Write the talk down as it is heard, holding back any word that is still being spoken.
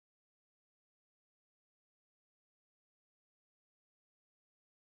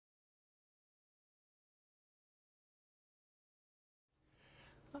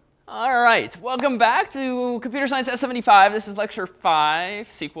All right, welcome back to Computer Science S75. This is lecture 5,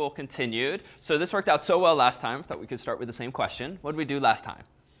 SQL continued. So this worked out so well last time, I thought we could start with the same question. What did we do last time?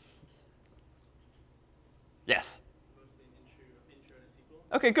 Yes? Intro to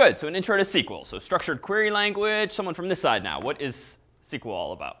SQL. OK, good. So an intro to SQL. So structured query language. Someone from this side now. What is SQL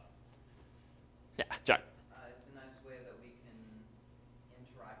all about? Yeah, Jack. It's a nice way that we can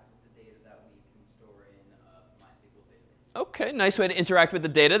interact with the data that we can store in a MySQL database. OK, nice way to interact with the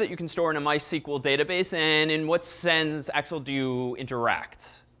data that you can store in a MySQL database. And in what sense, Axel, do you interact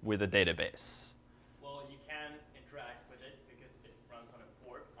with a database? Well, you can interact with it because it runs on a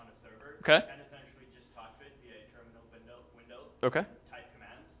port on a server. OK. You can essentially just talk to it via a terminal window. OK. And type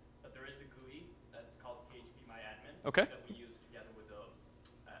commands. But there is a GUI that's called phpMyAdmin OK. that we use together with the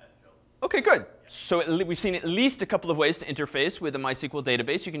SQL. OK, good. So we've seen at least a couple of ways to interface with a MySQL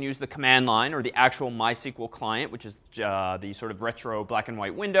database. You can use the command line or the actual MySQL client, which is the sort of retro black and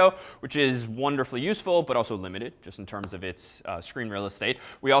white window, which is wonderfully useful, but also limited just in terms of its screen real estate.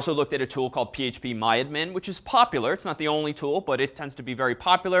 We also looked at a tool called phpMyAdmin, which is popular. It's not the only tool, but it tends to be very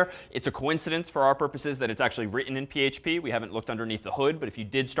popular. It's a coincidence for our purposes that it's actually written in PHP. We haven't looked underneath the hood, but if you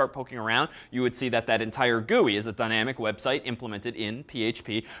did start poking around, you would see that that entire GUI is a dynamic website implemented in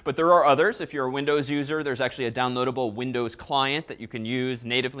PHP. But there are others. If you're a Windows user, there's actually a downloadable Windows client that you can use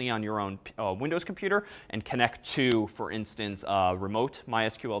natively on your own Windows computer and connect to, for instance, a remote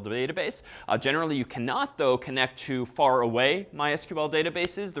MySQL database. Generally, you cannot, though, connect to far away MySQL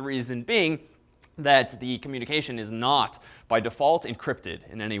databases, the reason being that the communication is not, by default, encrypted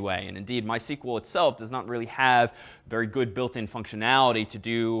in any way. And indeed, MySQL itself does not really have very good built-in functionality to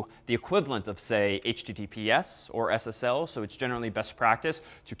do the equivalent of, say, HTTPS or SSL. So it's generally best practice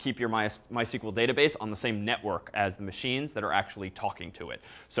to keep your MySQL database on the same network as the machines that are actually talking to it.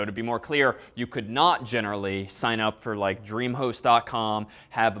 So to be more clear, you could not generally sign up for like dreamhost.com,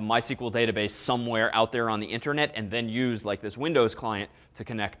 have a MySQL database somewhere out there on the internet, and then use like this Windows client to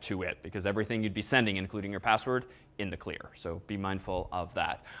connect to it, because everything you'd be sending, including your password, in the clear. So be mindful of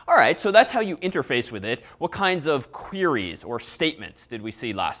that. All right, so that's how you interface with it. What kinds of queries or statements did we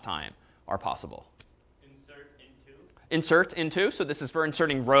see last time are possible? Insert into. Insert into. So this is for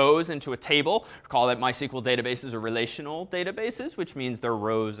inserting rows into a table. Recall that MySQL databases are relational databases, which means they're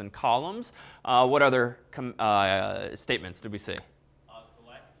rows and columns. What other statements did we see?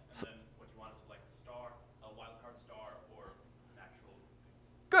 Select, and then what you want to select, a star, a wildcard star, or an actual.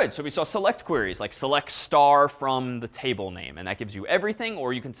 Good. So we saw select queries, like select star from the table name. And that gives you everything.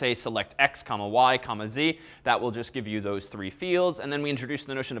 Or you can say select x, comma y, comma z. That will just give you those three fields. And then we introduced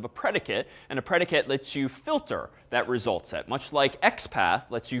the notion of a predicate. And a predicate lets you filter that result set. Much like XPath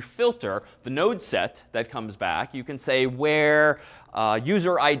lets you filter the node set that comes back. You can say where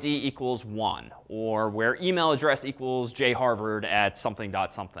user ID equals 1, or where email address equals jharvard at something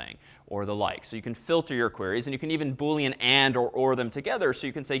dot something, or the like. So you can filter your queries, and you can even Boolean and or them together. So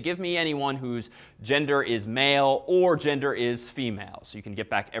you can say, give me anyone whose gender is male or gender is female. So you can get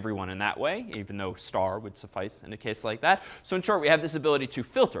back everyone in that way, even though star would suffice in a case like that. So in short, we have this ability to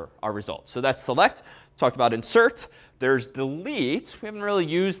filter our results. So that's select. Talked about insert. There's delete. We haven't really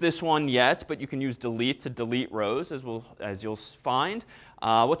used this one yet, but you can use delete to delete rows, as you'll find.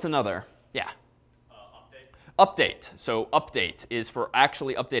 What's another? Yeah. Update. So update is for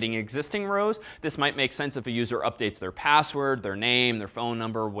actually updating existing rows. This might make sense if a user updates their password, their name, their phone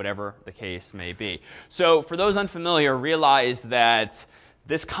number, whatever the case may be. So for those unfamiliar, realize that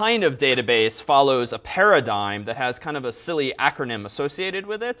this kind of database follows a paradigm that has kind of a silly acronym associated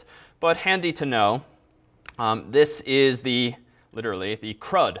with it, but handy to know. This is literally the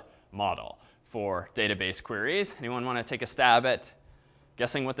CRUD model for database queries. Anyone want to take a stab at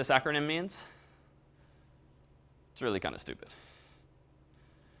guessing what this acronym means? It's really kind of stupid,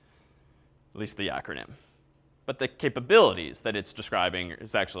 at least the acronym. But the capabilities that it's describing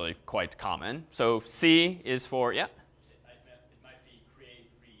is actually quite common. So C is for, yeah? It might be create,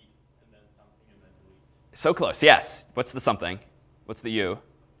 read, and then something, and then delete. So close, yes. What's the something? What's the U?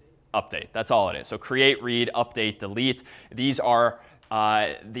 Update. That's all it is. So create, read, update, delete. These are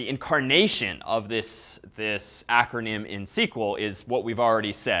the incarnation of this acronym in SQL is what we've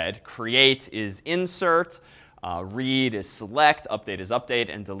already said. Create is insert. Read is select, update is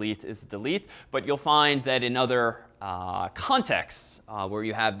update, and delete is delete. But you'll find that in other contexts where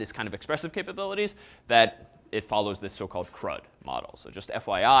you have this kind of expressive capabilities, that it follows this so-called CRUD model. So just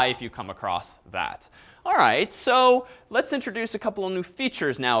FYI if you come across that. All right, so let's introduce a couple of new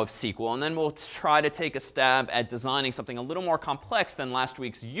features now of SQL, and then we'll try to take a stab at designing something a little more complex than last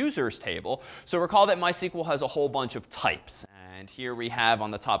week's users table. So recall that MySQL has a whole bunch of types. And here we have on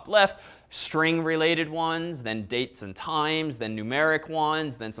the top left string-related ones, then dates and times, then numeric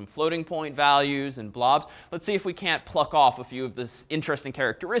ones, then some floating point values and blobs. Let's see if we can't pluck off a few of the interesting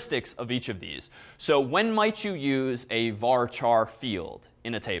characteristics of each of these. So when might you use a varchar field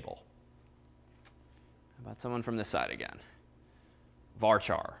in a table? How about someone from this side again?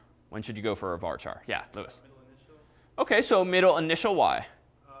 Varchar. When should you go for a varchar? Yeah, Lewis. Middle initial. OK, so middle initial, why?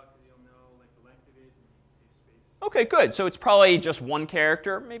 Because you'll know like the length of it and save space. OK, good. So it's probably just one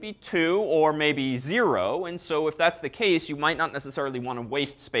character, maybe two, or maybe 0. And so if that's the case, you might not necessarily want to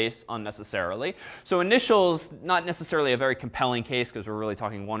waste space unnecessarily. So initial's not necessarily a very compelling case because we're really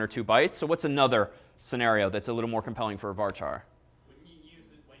talking 1 or 2 bytes. So what's another scenario that's a little more compelling for a varchar? Wouldn't you use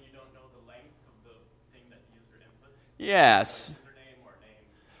it when you don't know the length of the thing that the user inputs? Yes. Username or name?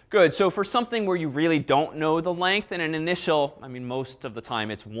 Good. So for something where you really don't know the length, in an initial, I mean, most of the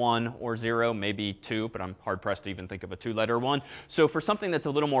time it's 1 or 0, maybe 2, but I'm hard-pressed to even think of a 2-letter one. So for something that's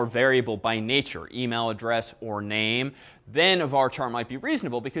a little more variable by nature, email address or name, then a varchar might be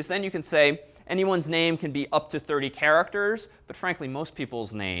reasonable because then you can say anyone's name can be up to 30 characters, but frankly, most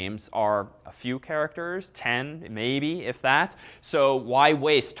people's names are a few characters, 10 maybe, if that. So why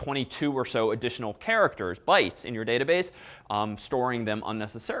waste 22 or so additional characters, bytes, in your database, storing them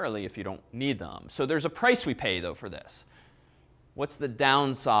unnecessarily if you don't need them? So there's a price we pay, though, for this. What's the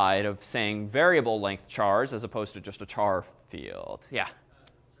downside of saying variable length chars as opposed to just a char field? Yeah?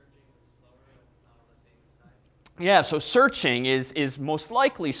 Yeah, so searching is most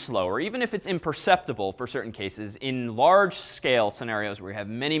likely slower, even if it's imperceptible for certain cases. In large-scale scenarios where you have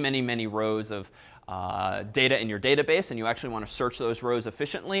many, many, many rows of data in your database and you actually want to search those rows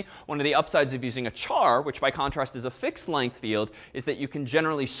efficiently, one of the upsides of using a char, which by contrast is a fixed length field, is that you can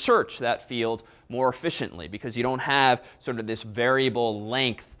generally search that field more efficiently because you don't have sort of this variable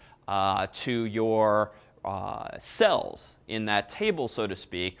length to your cells in that table, so to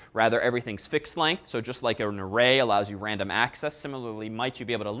speak. Rather, everything's fixed length. So just like an array allows you random access, similarly, might you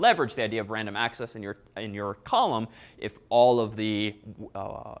be able to leverage the idea of random access in your column if all of the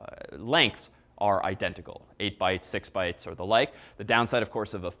lengths are identical, 8 bytes, 6 bytes, or the like. The downside, of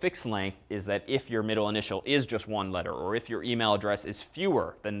course, of a fixed length is that if your middle initial is just 1 letter, or if your email address is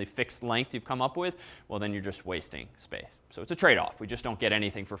fewer than the fixed length you've come up with, well, then you're just wasting space. So it's a trade-off. We just don't get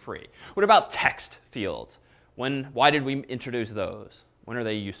anything for free. What about text fields? Why did we introduce those? When are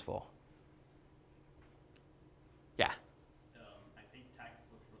they useful? Yeah? I think text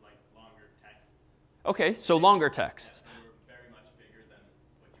was for like longer texts. OK, so longer texts. They were very much bigger than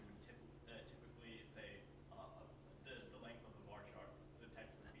what you would typically say the length of the varchar. So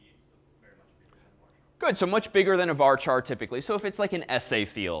text would be very much bigger than varchar. Good, so much bigger than a varchar typically. So if it's like an essay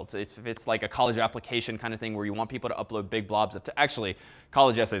field, if it's like a college application kind of thing where you want people to upload big blobs of actually,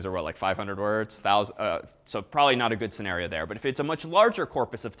 college essays are what, like 500 words? So probably not a good scenario there. But if it's a much larger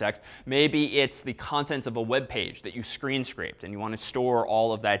corpus of text, maybe it's the contents of a web page that you screen scraped and you want to store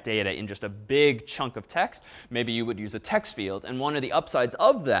all of that data in just a big chunk of text, maybe you would use a text field. And one of the upsides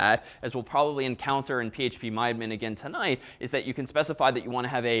of that, as we'll probably encounter in PHP-MyAdmin again tonight, is that you can specify that you want to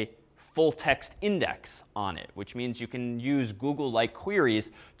have a full text index on it, which means you can use Google-like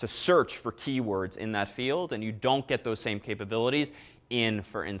queries to search for keywords in that field, and you don't get those same capabilities in,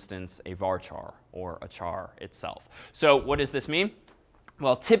 for instance, a varchar or a char itself. So what does this mean?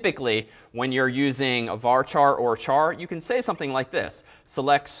 Well, typically, when you're using a varchar or a char, you can say something like this.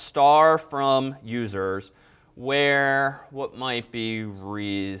 Select star from users where what might be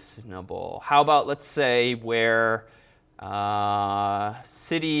reasonable. How about, let's say, where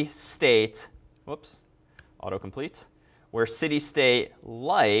city, state, whoops, autocomplete, where city, state,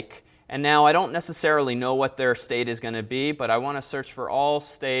 like, and now I don't necessarily know what their state is going to be, but I want to search for all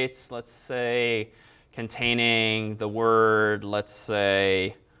states, let's say, containing the word, let's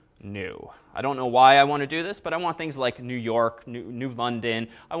say, new. I don't know why I want to do this, but I want things like New York, New London.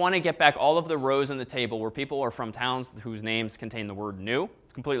 I want to get back all of the rows in the table where people are from towns whose names contain the word new.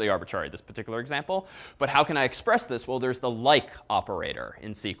 It's completely arbitrary, this particular example. But how can I express this? Well, there's the like operator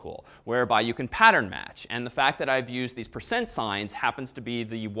in SQL, whereby you can pattern match. And the fact that I've used these % signs happens to be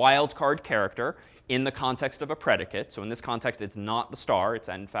the wildcard character in the context of a predicate. So in this context, it's not the star. It's,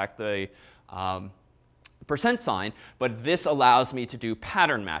 in fact, the %sign, but this allows me to do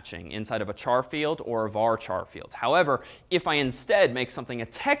pattern matching inside of a char field or a varchar field. However, if I instead make something a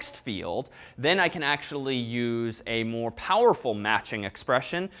text field, then I can actually use a more powerful matching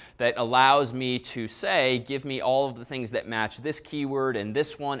expression that allows me to say, give me all of the things that match this keyword and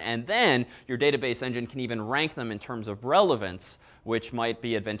this one, and then your database engine can even rank them in terms of relevance, which might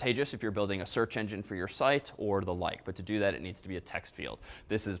be advantageous if you're building a search engine for your site or the like. But to do that, it needs to be a text field.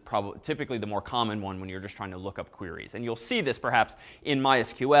 This is typically the more common one when you're just just trying to look up queries. And you'll see this perhaps in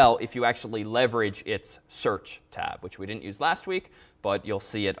MySQL if you actually leverage its search tab, which we didn't use last week, but you'll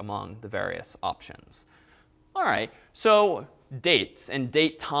see it among the various options. All right, so dates and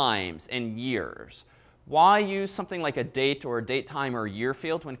date times and years. Why use something like a date or a date time or a year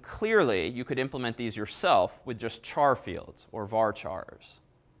field when clearly you could implement these yourself with just char fields or varchars?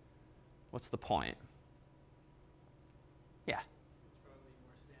 What's the point? Yeah. It's probably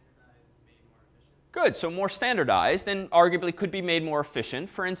more standardized and made more efficient. Good, so more standardized and arguably could be made more efficient.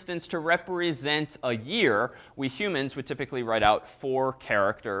 For instance, to represent a year, we humans would typically write out 4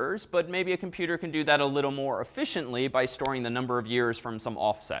 characters, but maybe a computer can do that a little more efficiently by storing the number of years from some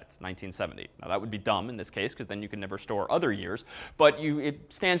offset, 1970. Now that would be dumb in this case, because then you can never store other years, but it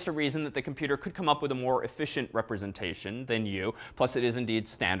stands to reason that the computer could come up with a more efficient representation than you, plus it is indeed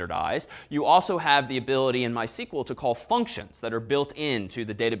standardized. You also have the ability in MySQL to call functions that are built into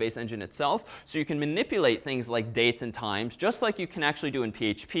the database engine itself, so you can manipulate things like dates and times, just like you can actually do in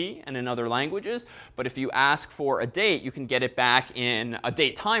PHP and in other languages. But if you ask for a date, you can get it back in a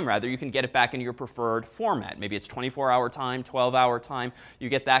date time, rather. You can get it back in your preferred format. Maybe it's 24-hour time, 12-hour time. You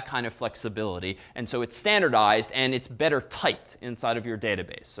get that kind of flexibility. And so it's standardized, and it's better typed inside of your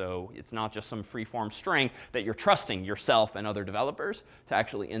database. So it's not just some free-form string that you're trusting yourself and other developers to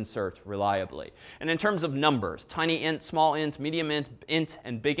actually insert reliably. And in terms of numbers, tiny int, small int, medium int,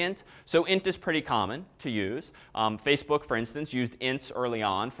 and big int. So int is pretty common to use. Facebook, for instance, used ints early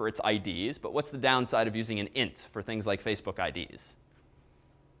on for its IDs. But what's the downside of using an int for things like Facebook IDs?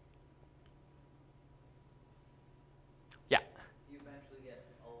 Yeah. You eventually get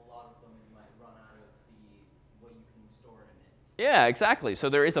a lot of them, and you might run out of what you can store in it. Yeah, exactly. So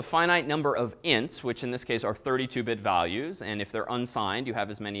there is a finite number of ints, which in this case are 32-bit values. And if they're unsigned, you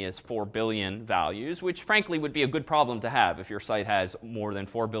have as many as 4 billion values, which frankly would be a good problem to have if your site has more than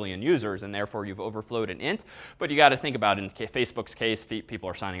 4 billion users and therefore you've overflowed an int. But you got to think about it, in Facebook's case, people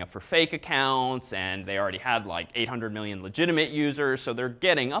are signing up for fake accounts, and they already had like 800 million legitimate users. So they're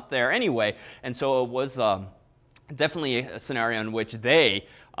getting up there anyway. And so it was definitely a scenario in which they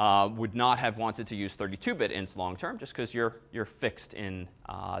would not have wanted to use 32-bit ints long term, just because you're fixed in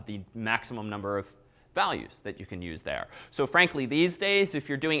the maximum number of values that you can use there. So frankly, these days, if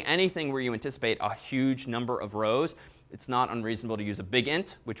you're doing anything where you anticipate a huge number of rows, it's not unreasonable to use a big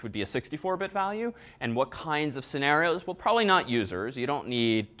int, which would be a 64-bit value. And what kinds of scenarios? Well, probably not users. You don't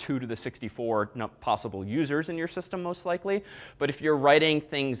need 2 to the 64 possible users in your system, most likely. But if you're writing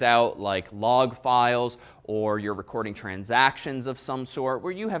things out like log files, or you're recording transactions of some sort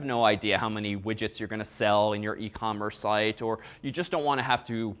where you have no idea how many widgets you're going to sell in your e-commerce site, or you just don't want to have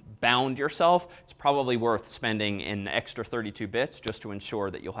to bound yourself, it's probably worth spending an extra 32 bits just to ensure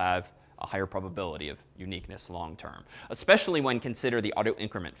that you'll have a higher probability of uniqueness long term, especially when consider the auto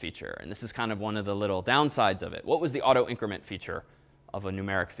increment feature. And this is kind of one of the little downsides of it. What was the auto increment feature of a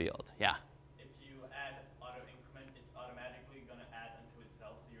numeric field? Yeah? If you add auto increment, it's automatically going to add unto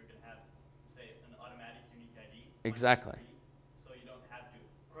itself. So you're going to have, say, an automatic unique ID. Exactly. 1, 2, 3. So you don't have to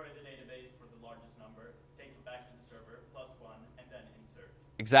query the database for the largest number, take it back to the server, +1, and then insert.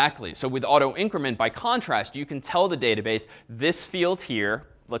 Exactly. So with auto increment, by contrast, you can tell the database this field here,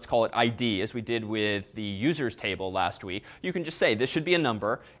 let's call it ID, as we did with the users table last week. You can just say this should be a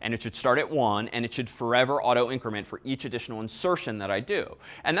number, and it should start at 1, and it should forever auto increment for each additional insertion that I do.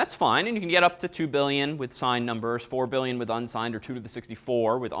 And that's fine, and you can get up to 2 billion with signed numbers, 4 billion with unsigned, or 2 to the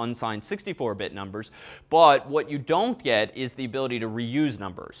 64 with unsigned 64-bit numbers. But what you don't get is the ability to reuse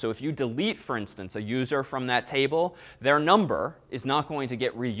numbers. So if you delete, for instance, a user from that table, their number is not going to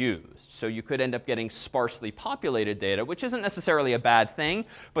get reused. So you could end up getting sparsely populated data, which isn't necessarily a bad thing.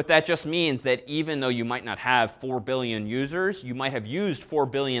 But that just means that even though you might not have 4 billion users, you might have used 4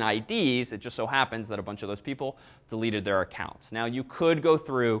 billion IDs. It just so happens that a bunch of those people deleted their accounts. Now, you could go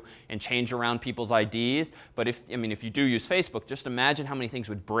through and change around people's IDs. But if you do use Facebook, just imagine how many things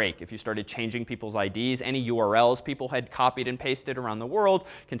would break if you started changing people's IDs. Any URLs people had copied and pasted around the world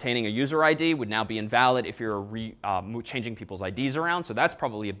containing a user ID would now be invalid if you're changing people's IDs around. So that's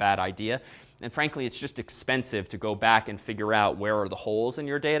probably a bad idea. And frankly, it's just expensive to go back and figure out where are the holes in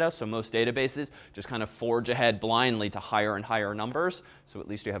your data. So most databases just kind of forge ahead blindly to higher and higher numbers. So at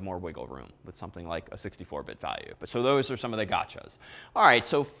least you have more wiggle room with something like a 64-bit value. But so those are some of the gotchas. All right,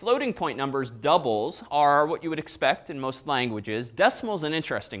 so floating point numbers, doubles, are what you would expect in most languages. Decimal's an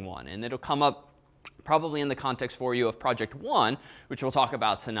interesting one, and it'll come up probably in the context for you of Project 1, which we'll talk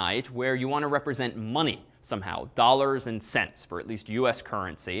about tonight, where you want to represent money somehow, dollars and cents for at least US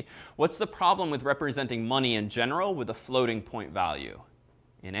currency. What's the problem with representing money in general with a floating point value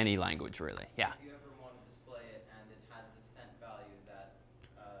in any language, really? Yeah? If you ever want to display it and it has a cent value that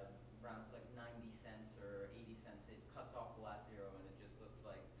rounds like 90 cents or cuts off the last zero and it just looks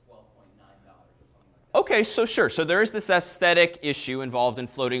like $12.9 or something like that. Okay, so sure. So there is this aesthetic issue involved in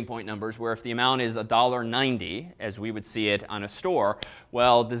floating point numbers where if the amount is $1.90, as we would see it on a store,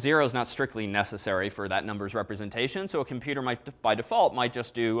 well, the zero is not strictly necessary for that number's representation. So a computer might, by default, might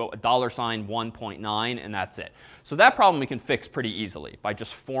just do $1.9 and that's it. So that problem we can fix pretty easily by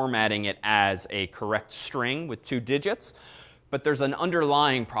just formatting it as a correct string with 2 digits. But there's an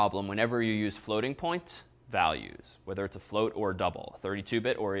underlying problem whenever you use floating point values, whether it's a float or a double, a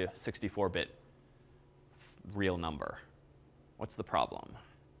 32-bit or a 64-bit real number. What's the problem?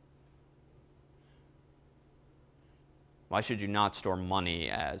 Why should you not store money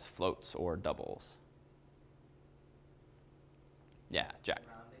as floats or doubles? Yeah, Jack.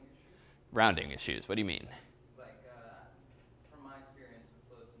 Rounding issues? Rounding issues. What do you mean? Like, from my experience with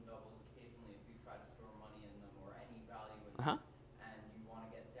floats and doubles, occasionally if you try to store money in them or any value in them, and you want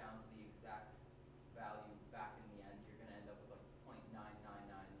to get down to the exact value back in the end, you're going to end up with like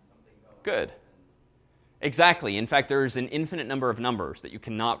 .999 something going Good. off. Exactly. In fact, there's an infinite number of numbers that you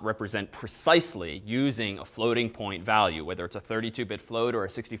cannot represent precisely using a floating point value, whether it's a 32-bit float or a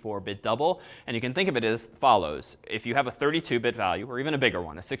 64-bit double. And you can think of it as follows. If you have a 32-bit value, or even a bigger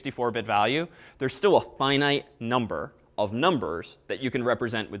one, a 64-bit value, there's still a finite number of numbers that you can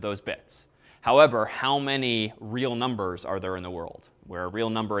represent with those bits. However, how many real numbers are there in the world? Where a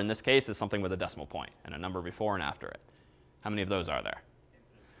real number in this case is something with a decimal point and a number before and after it. How many of those are there?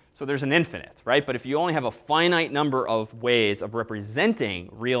 So there's an infinite, right? But if you only have a finite number of ways of representing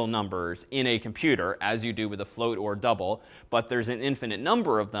real numbers in a computer, as you do with a float or double, but there's an infinite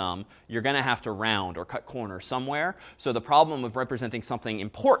number of them, you're going to have to round or cut corners somewhere. So the problem of representing something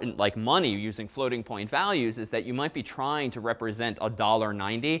important like money using floating point values is that you might be trying to represent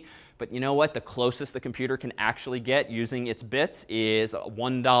 $1.90. But you know what? The closest the computer can actually get using its bits is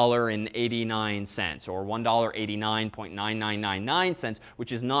 $1.89 or $1.89.9999,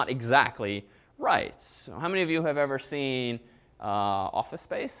 which is not exactly right. So how many of you have ever seen Office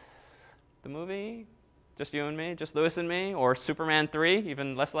Space, the movie? Just you and me? Just Lewis and me? Or Superman 3,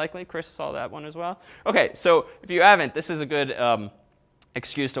 even less likely? Chris saw that one as well. OK, so if you haven't, this is a good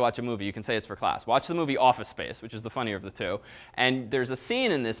excuse to watch a movie. You can say it's for class. Watch the movie Office Space, which is the funnier of the two. And there's a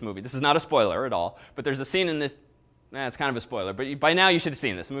scene in this movie. This is not a spoiler at all. But there's a scene in this. It's kind of a spoiler. But by now you should have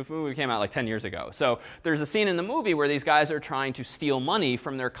seen this. The movie came out like 10 years ago. So there's a scene in the movie where these guys are trying to steal money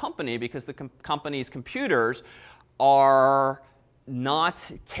from their company because the company's computers are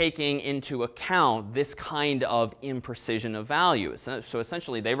not taking into account this kind of imprecision of value. So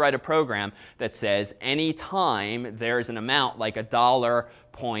essentially, they write a program that says anytime there's an amount like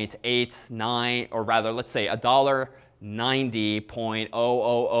 $1.89, or rather, let's say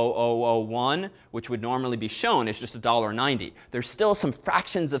 $1.90.000001, which would normally be shown as just $1.90. There's still some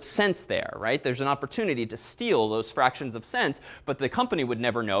fractions of cents there, right? There's an opportunity to steal those fractions of cents, but the company would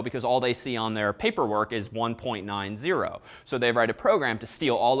never know because all they see on their paperwork is 1.90. So they write a program to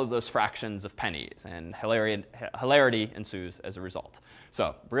steal all of those fractions of pennies, and hilarity ensues as a result.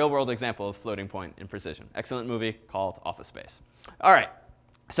 So real-world example of floating point imprecision. Excellent movie called Office Space. All right,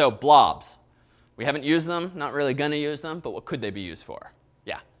 so blobs. We haven't used them, not really going to use them, but what could they be used for?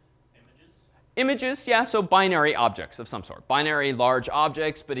 Yeah? Images? Images, yeah, so binary objects of some sort. Binary large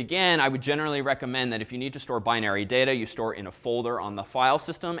objects, but again, I would generally recommend that if you need to store binary data, you store in a folder on the file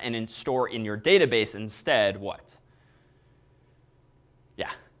system and store in your database instead what?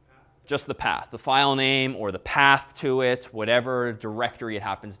 Yeah, just the path, the file name or the path to it, whatever directory it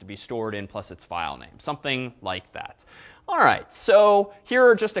happens to be stored in plus its file name, something like that. All right, so here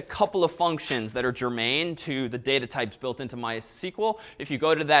are just a couple of functions that are germane to the data types built into MySQL. If you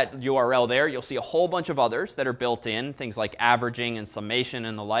go to that URL there, you'll see a whole bunch of others that are built in, things like averaging and summation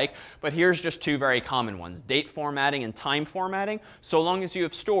and the like. But here's just two very common ones, date formatting and time formatting. So long as you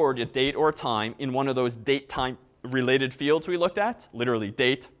have stored a date or a time in one of those date-time related fields we looked at, literally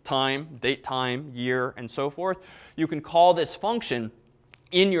date, time, year, and so forth, you can call this function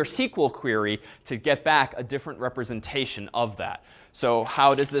in your SQL query to get back a different representation of that. So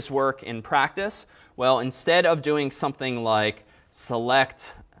how does this work in practice? Well, instead of doing something like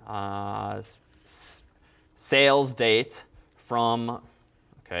select sales date from,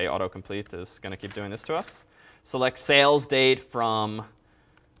 OK, autocomplete is going to keep doing this to us. Select sales date from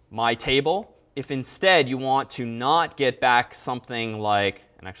my table. If instead you want to not get back something like,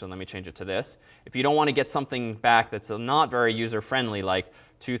 and actually let me change it to this. If you don't want to get something back that's not very user-friendly, like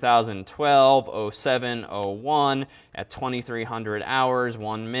 2012 07 01 at 2300 hours,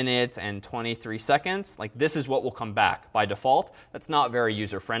 1 minute, and 23 seconds. Like, this is what will come back by default. That's not very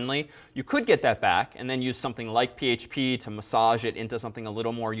user-friendly. You could get that back and then use something like PHP to massage it into something a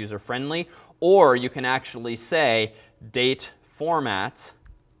little more user-friendly. Or you can actually say date format,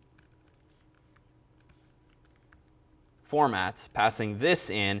 passing this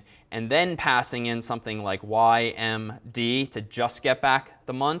in, and then passing in something like YMD to just get back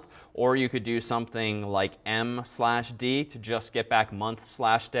the month, or you could do something like M/D to just get back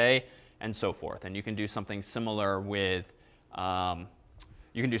month/day, and so forth. And you can do something similar with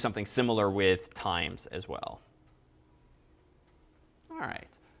times as well. All right.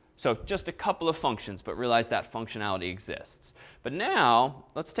 So just a couple of functions, but realize that functionality exists. But now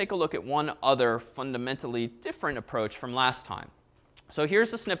let's take a look at one other fundamentally different approach from last time. So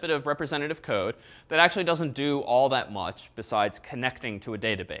here's a snippet of representative code that actually doesn't do all that much besides connecting to a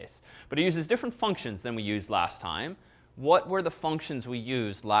database. But it uses different functions than we used last time. What were the functions we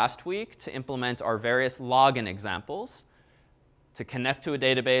used last week to implement our various login examples, to connect to a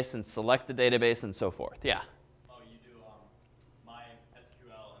database and select the database and so forth? Yeah?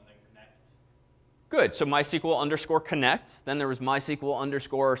 Good. So MySQL_connect. Then there was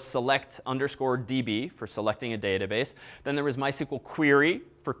MySQL_select_db for selecting a database. Then there was MySQL query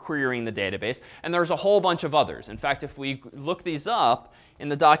for querying the database. And there's a whole bunch of others. In fact, if we look these up in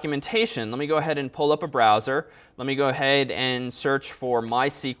the documentation, let me go ahead and pull up a browser. Let me go ahead and search for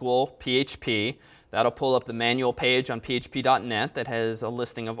MySQL PHP. That'll pull up the manual page on php.net that has a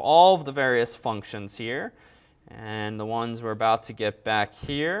listing of all of the various functions here. And the ones we're about to get back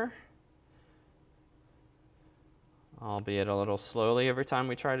here, albeit a little slowly every time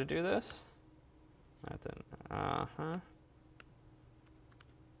we try to do this.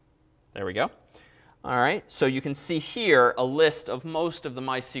 There we go. All right, so you can see here a list of most of the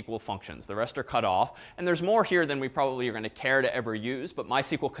MySQL functions. The rest are cut off. And there's more here than we probably are going to care to ever use. But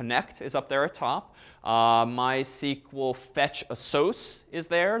MySQL Connect is up there at top. MySQL Fetch Assoc is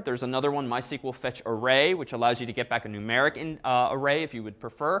there. There's another one, MySQL Fetch Array, which allows you to get back a numeric array if you would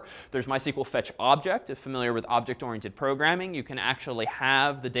prefer. There's MySQL Fetch Object. If familiar with object-oriented programming, you can actually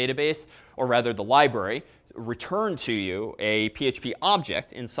have the database, or rather the library, return to you a PHP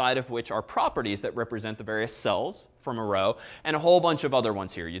object inside of which are properties that represent the various cells from a row, and a whole bunch of other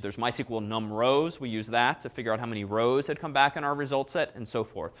ones here. There's MySQL numRows. We use that to figure out how many rows had come back in our result set, and so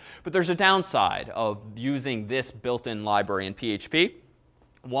forth. But there's a downside of using this built-in library in PHP.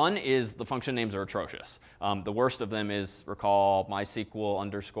 One is the function names are atrocious. The worst of them is, recall,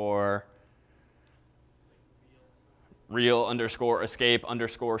 MySQL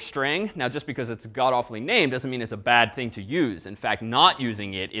real_escape_string. Now, just because it's god-awfully named doesn't mean it's a bad thing to use. In fact, not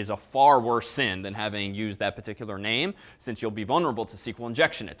using it is a far worse sin than having used that particular name, since you'll be vulnerable to SQL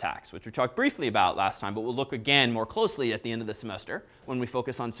injection attacks, which we talked briefly about last time, but we'll look again more closely at the end of the semester when we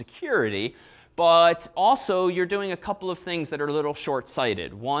focus on security. But also, you're doing a couple of things that are a little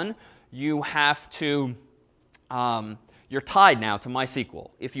short-sighted. One, you have to you're tied now to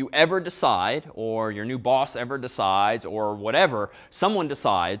MySQL. If you ever decide, or your new boss ever decides, or whatever, someone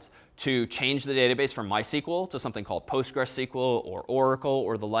decides to change the database from MySQL to something called PostgreSQL or Oracle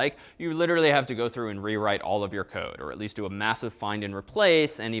or the like, you literally have to go through and rewrite all of your code, or at least do a massive find and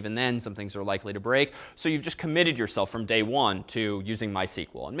replace, and even then some things are likely to break. So you've just committed yourself from day one to using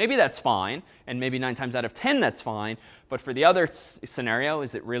MySQL. And maybe that's fine, and maybe 9 times out of 10 that's fine, but for the other scenario,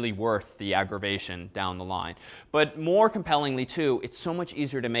 is it really worth the aggravation down the line? But more compellingly too, it's so much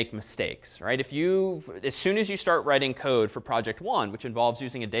easier to make mistakes, right? As soon as you start writing code for project 1, which involves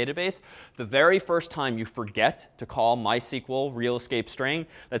using a database, the very first time you forget to call MySQL real escape string,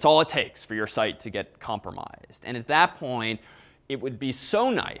 that's all it takes for your site to get compromised. And at that point, it would be so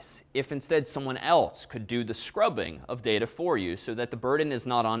nice if instead someone else could do the scrubbing of data for you, so that the burden is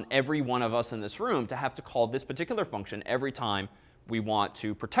not on every one of us in this room to have to call this particular function every time we want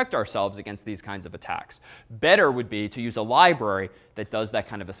to protect ourselves against these kinds of attacks. Better would be to use a library that does that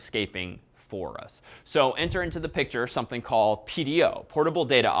kind of escaping for us. So enter into the picture something called PDO, Portable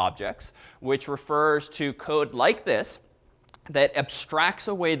Data Objects, which refers to code like this that abstracts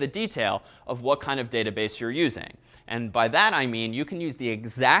away the detail of what kind of database you're using. And by that I mean you can use the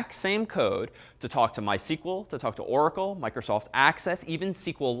exact same code to talk to MySQL, to talk to Oracle, Microsoft Access, even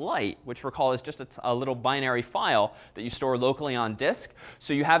SQLite, which recall is just a little binary file that you store locally on disk.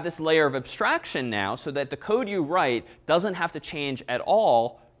 So you have this layer of abstraction now so that the code you write doesn't have to change at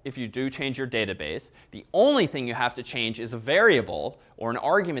all if you do change your database. The only thing you have to change is a variable or an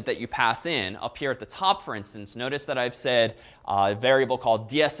argument that you pass in. Up here at the top, for instance, notice that I've said a variable called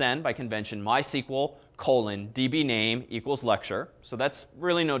DSN by convention MySQL db name equals lecture. So that's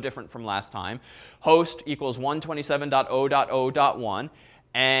really no different from last time. Host equals 127.0.0.1.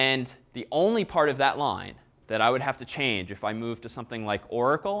 And the only part of that line that I would have to change if I move to something like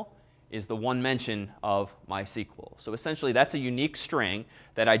Oracle is the one mention of MySQL. So essentially, that's a unique string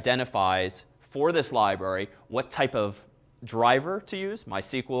that identifies for this library what type of driver to use,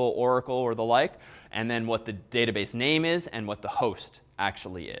 MySQL, Oracle, or the like, and then what the database name is and what the host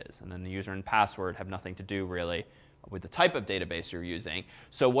actually is. And then the user and password have nothing to do really with the type of database you're using.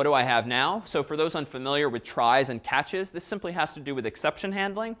 So what do I have now? So for those unfamiliar with tries and catches, this simply has to do with exception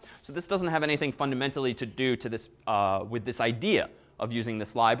handling. So this doesn't have anything fundamentally to do to this, with this idea of using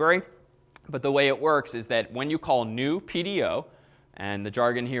this library. But the way it works is that when you call new PDO, and the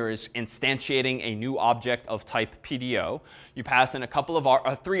jargon here is instantiating a new object of type PDO, you pass in a couple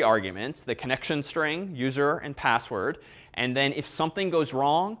of 3 arguments, the connection string, user, and password. And then if something goes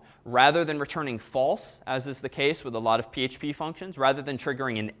wrong, rather than returning false, as is the case with a lot of PHP functions, rather than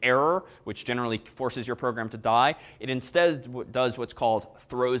triggering an error, which generally forces your program to die, it instead does what's called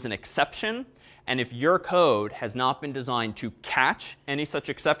throws an exception. And if your code has not been designed to catch any such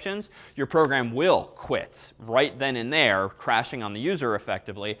exceptions, your program will quit right then and there, crashing on the user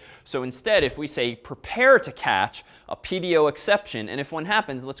effectively. So instead, if we say prepare to catch a PDO exception, and if one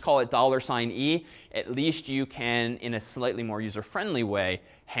happens, let's call it $E, at least you can, in a slightly more user-friendly way,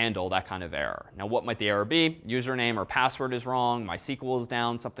 handle that kind of error. Now, what might the error be? Username or password is wrong, MySQL is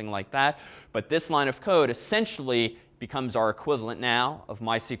down, something like that. But this line of code essentially becomes our equivalent now of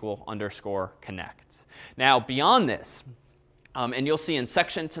MySQL_connect. Now, beyond this, and you'll see in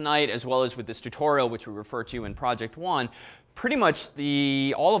section tonight, as well as with this tutorial, which we refer to in Project 1, pretty much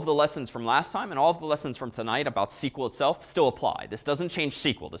all of the lessons from last time and all of the lessons from tonight about SQL itself still apply. This doesn't change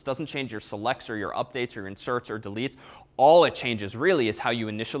SQL. This doesn't change your selects or your updates or your inserts or deletes. All it changes really is how you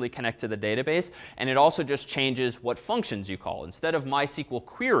initially connect to the database. And it also just changes what functions you call. Instead of MySQL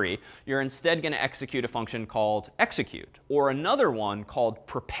query, you're instead going to execute a function called execute, or another one called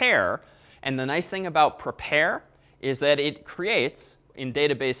prepare. And the nice thing about prepare is that it creates, in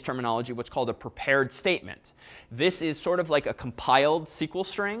database terminology, what's called a prepared statement. This is sort of like a compiled SQL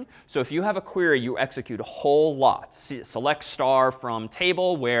string. So if you have a query, you execute a whole lot. Select star from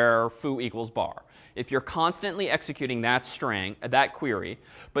table where foo equals bar. If you're constantly executing that string, that query,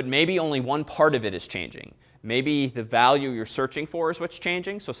 but maybe only one part of it is changing. Maybe the value you're searching for is what's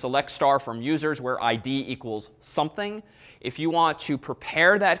changing. So select star from users where ID equals something. If you want to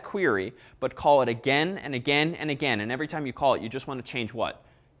prepare that query, but call it again and again and again, and every time you call it, you just want to change what?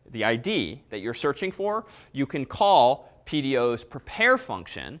 The ID that you're searching for, you can call PDO's prepare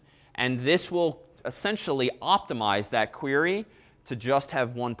function, and this will essentially optimize that query to just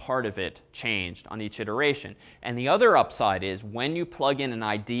have one part of it changed on each iteration. And the other upside is when you plug in an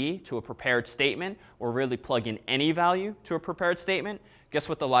ID to a prepared statement, or really plug in any value to a prepared statement, guess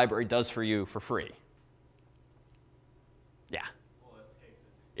what the library does for you for free? Yeah. Well, it escapes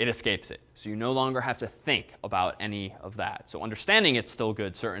it. It escapes it. So you no longer have to think about any of that. So understanding it's still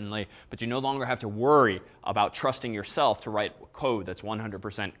good, certainly, but you no longer have to worry about trusting yourself to write code that's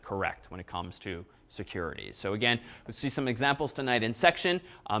 100% correct when it comes to security. So again, let's see some examples tonight in section.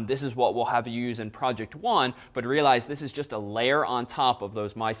 This is what we'll have you use in Project 1, but realize this is just a layer on top of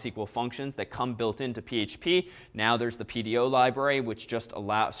those MySQL functions that come built into PHP. Now there's the PDO library, which just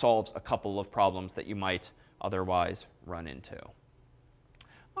solves a couple of problems that you might otherwise run into.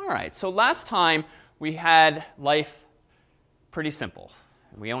 All right, so last time we had life pretty simple.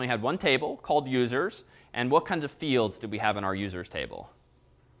 We only had one table called users, and what kinds of fields did we have in our users table?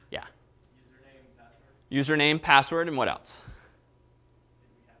 Yeah. Username, password, and what else?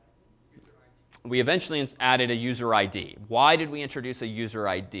 We eventually added a user ID. Why did we introduce a user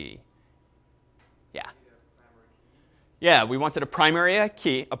ID? Yeah. Yeah, we wanted a primary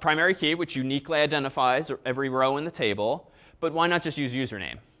key which uniquely identifies every row in the table. But why not just use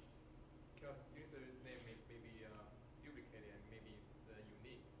username? Because username may be duplicated and maybe the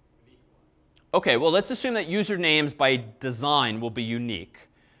unique one. OK, well, let's assume that usernames by design will be unique,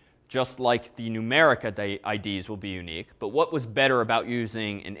 just like the numeric IDs will be unique. But what was better about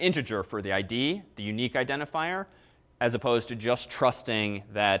using an integer for the ID, the unique identifier, as opposed to just trusting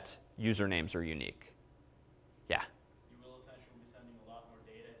that usernames are unique? Yeah. You will essentially be sending a lot more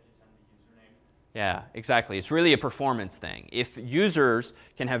data if you send the username. Yeah, exactly. It's really a performance thing. If users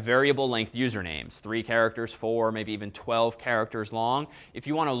can have variable length usernames, 3 characters, 4, maybe even 12 characters long, if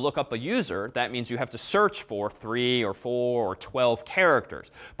you want to look up a user, that means you have to search for 3 or 4 or 12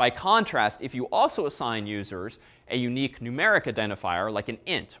 characters. By contrast, if you also assign users a unique numeric identifier like an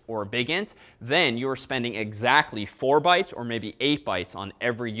int or a big int, then you're spending exactly 4 bytes or maybe 8 bytes on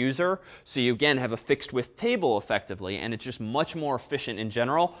every user. So you again have a fixed width table effectively, and it's just much more efficient in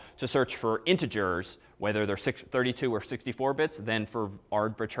general to search for integers, whether they're 32 or 64 bits, than for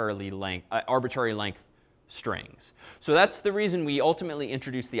arbitrary length strings. So that's the reason we ultimately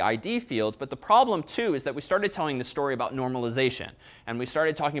introduced the ID field. But the problem, too, is that we started telling the story about normalization. And we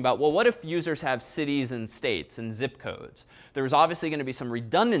started talking about, well, what if users have cities and states and zip codes? There was obviously going to be some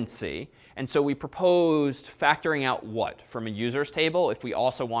redundancy. And so we proposed factoring out what from a users table if we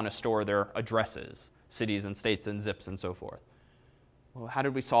also want to store their addresses, cities and states and zips and so forth. Well, how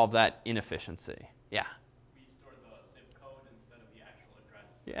did we solve that inefficiency? Yeah. We store the zip code instead of the actual address.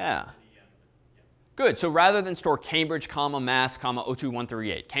 Yeah. Good. So rather than store Cambridge, Mass,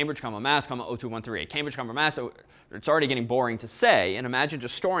 02138, Cambridge, Mass, 02138, Cambridge, Mass, it's already getting boring to say. And imagine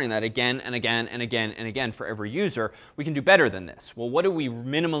just storing that again and again and again and again for every user. We can do better than this. Well, what do we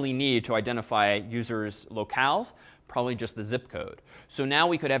minimally need to identify users' locales? Probably just the zip code. So now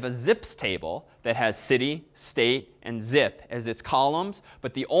we could have a zips table that has city, state, and zip as its columns.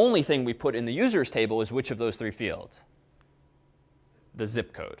 But the only thing we put in the users table is which of those 3 fields? The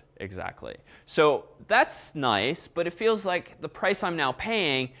zip code, exactly. So that's nice, but it feels like the price I'm now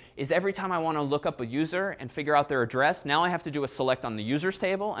paying is every time I want to look up a user and figure out their address, now I have to do a select on the users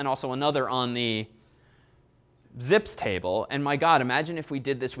table and also another on the zips table. And my God, imagine if we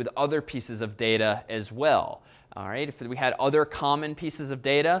did this with other pieces of data as well. All right, if we had other common pieces of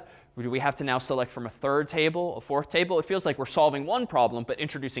data, do we have to now select from a 3rd table, a 4th table? It feels like we're solving one problem, but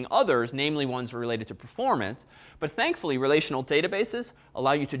introducing others, namely ones related to performance. But thankfully, relational databases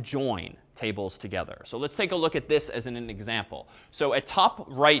allow you to join tables together. So let's take a look at this as an example. So at top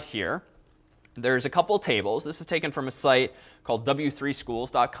right here, there's a couple tables. This is taken from a site called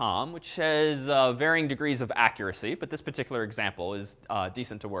w3schools.com, which has varying degrees of accuracy, but this particular example is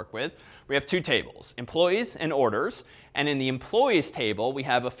decent to work with. We have 2 tables, employees and orders. And in the employees table, we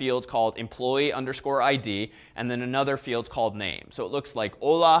have a field called employee underscore ID, and then another field called name. So it looks like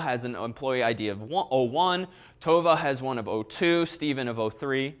Ola has an employee ID of 01, Tova has one of 02, Stephen of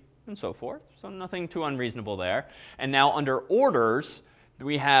 03, and so forth. So nothing too unreasonable there. And now under orders,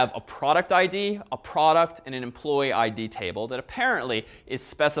 we have a product ID, a product, and an employee ID table that apparently is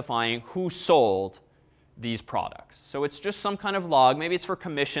specifying who sold these products. So it's just some kind of log. Maybe it's for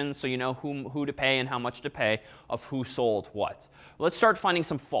commissions, so you know who to pay and how much to pay of who sold what. Let's start finding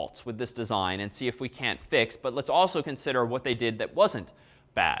some faults with this design and see if we can't fix. But let's also consider what they did that wasn't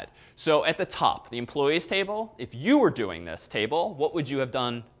bad. So at the top, the employees table, if you were doing this table, what would you have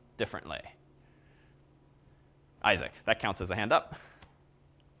done differently? Isaac, that counts as a hand up.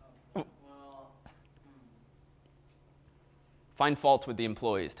 Find faults with the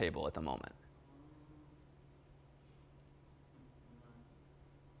employees table at the moment.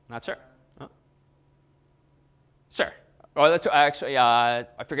 Not sure? Oh. Sure. Oh, that's actually, I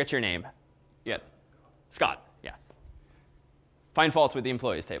forget your name. Yeah. Scott, yes. Find faults with the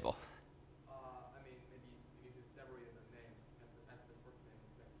employees table. I mean, maybe you need to separate the name. That's the first name and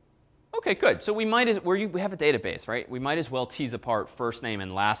second name. OK, good. So we might we have a database, right? We might as well tease apart first name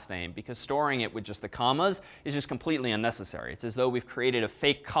and last name, because storing it with just the commas is just completely unnecessary. It's as though we've created a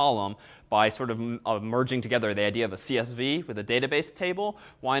fake column by sort of merging together the idea of a CSV with a database table.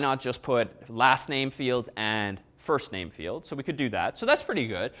 Why not just put last name field and first name field? So we could do that. So that's pretty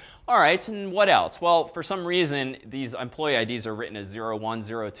good. All right, and what else? Well, for some reason, these employee IDs are written as 01,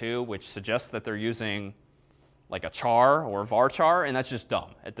 02, which suggests that they're using like a char or varchar, and that's just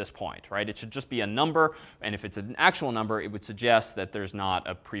dumb at this point, right? It should just be a number, and if it's an actual number, it would suggest that there's not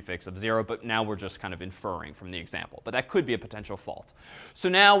a prefix of 0, but now we're just kind of inferring from the example. But that could be a potential fault. So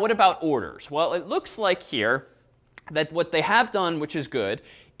now what about orders? Well, it looks like here that what they have done, which is good,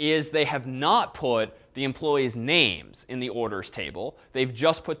 is they have not put the employees' names in the orders table. They've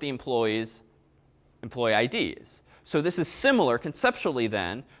just put the employee IDs. So this is similar conceptually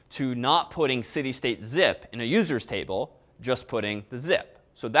then to not putting city, state, zip in a users table, just putting the zip.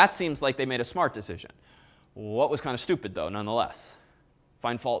 So that seems like they made a smart decision. What was kind of stupid, though, nonetheless?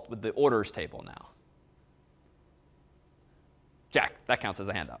 Find fault with the orders table now. Jack, that counts as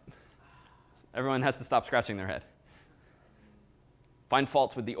a hand up. Everyone has to stop scratching their head. Find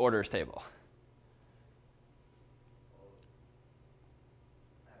faults with the orders table.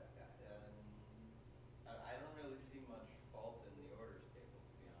 I don't really see much fault in the orders table,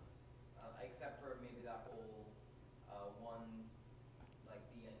 to be honest. Except for maybe that whole one, like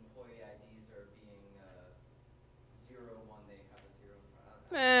the employee IDs are being 0, 1, they have a 0 in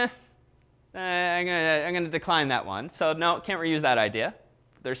front. I'm going to decline that one. So no, can't reuse that idea.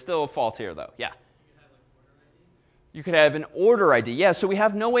 There's still a fault here, though. Yeah. You have like order ID? You could have an order ID. Yeah, so we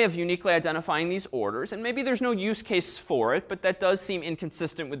have no way of uniquely identifying these orders, and maybe there's no use case for it, but that does seem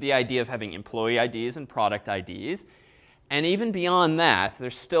inconsistent with the idea of having employee IDs and product IDs. And even beyond that,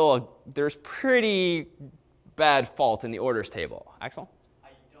 there's pretty bad fault in the orders table. Axel? I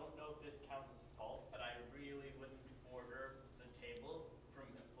don't know if this counts as a fault, but I really wouldn't order the table from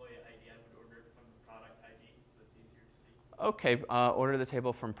employee ID. I would order it from the product ID, so it's easier to see. OK, order the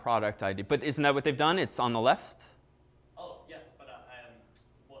table from product ID. But isn't that what they've done? It's on the left? Oh, yes, but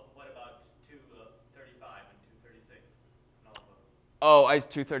what about 235 and 236 and all of those? Oh,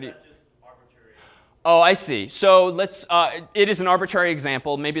 230. Is that just arbitrary? Oh, I see. So it is an arbitrary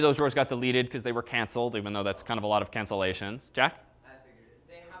example. Maybe those rows got deleted because they were canceled, even though that's kind of a lot of cancellations. Jack? I figured it.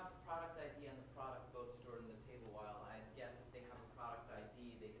 They have the product ID and the product both stored in the table, while I guess if they have a product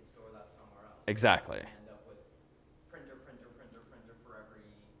ID, they can store that somewhere else. Exactly. And end up with printer for every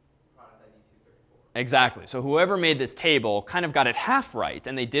product ID 234. Exactly. So whoever made this table kind of got it half right,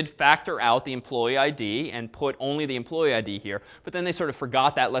 and they did factor out the employee ID and put only the employee ID here, but then they sort of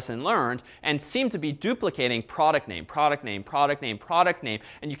forgot that lesson learned and seemed to be duplicating product name, product name, product name, product name.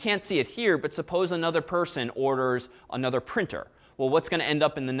 And you can't see it here, but suppose another person orders another printer. Well, what's going to end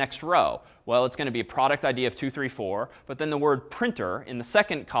up in the next row? Well, it's going to be a product ID of 234, but then the word printer in the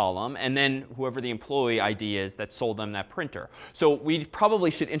second column, and then whoever the employee ID is that sold them that printer. So we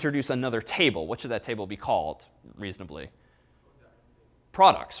probably should introduce another table. What should that table be called reasonably?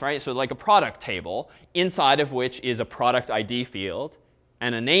 Products, right? So like a product table, inside of which is a product ID field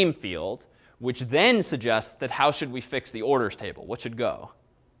and a name field, which then suggests that how should we fix the orders table? What should go?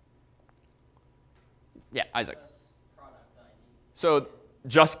 Yeah, Isaac. Product ID. So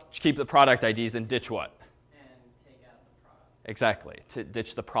just keep the product IDs and ditch what? And take out the product. Exactly, to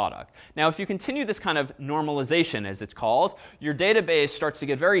ditch the product. Now, if you continue this kind of normalization, as it's called, your database starts to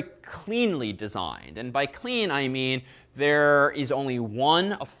get very cleanly designed. And by clean, I mean there is only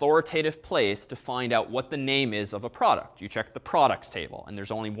one authoritative place to find out what the name is of a product. You check the products table, and there's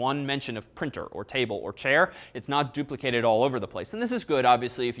only one mention of printer or table or chair. It's not duplicated all over the place. And this is good,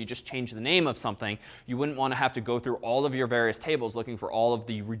 obviously, if you just change the name of something. You wouldn't want to have to go through all of your various tables looking for all of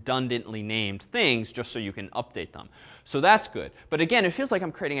the redundantly named things just so you can update them. So that's good. But again, it feels like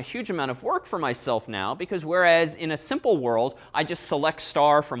I'm creating a huge amount of work for myself now, because whereas in a simple world, I just select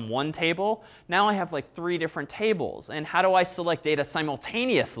star from one table, now I have like 3 different tables. And how do I select data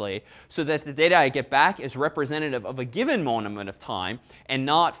simultaneously so that the data I get back is representative of a given moment of time and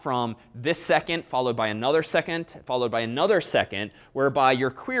not from this second followed by another second followed by another second, whereby your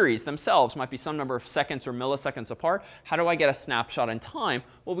queries themselves might be some number of seconds or milliseconds apart? How do I get a snapshot in time?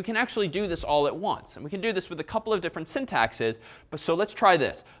 Well, we can actually do this all at once. And we can do this with a couple of different syntaxes. But so let's try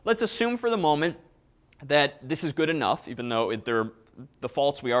this. Let's assume for the moment that this is good enough, even though they're the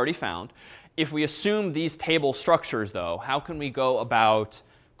faults we already found. If we assume these table structures, though, how can we go about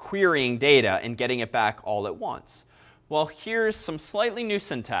querying data and getting it back all at once? Well, here's some slightly new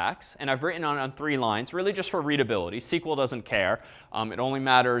syntax, and I've written on 3 lines, really just for readability. SQL doesn't care. It only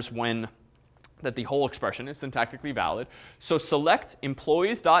matters when that the whole expression is syntactically valid. So select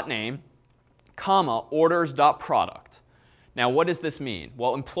employees.name, comma, orders.product. Now, what does this mean?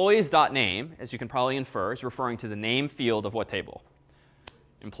 Well, employees.name, as you can probably infer, is referring to the name field of what table?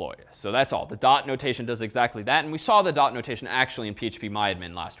 Employees. So that's all. The dot notation does exactly that. And we saw the dot notation actually in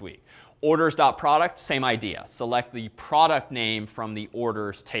PHP-MyAdmin last week. Orders.product, same idea. Select the product name from the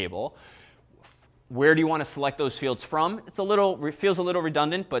orders table. Where do you want to select those fields from? It feels a little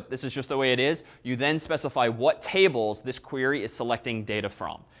redundant, but this is just the way it is. You then specify what tables this query is selecting data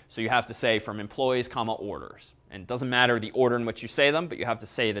from. So you have to say from employees, comma, orders. And it doesn't matter the order in which you say them, but you have to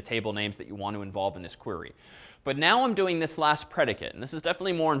say the table names that you want to involve in this query. But now I'm doing this last predicate, and this is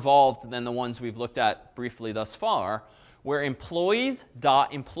definitely more involved than the ones we've looked at briefly thus far, where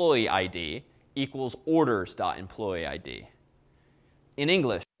employees.employeeID equals orders.employeeID. In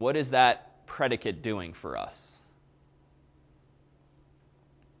English, what is that predicate doing for us?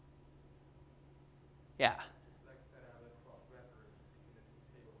 Yeah. It's like set out a cross-reference between the 2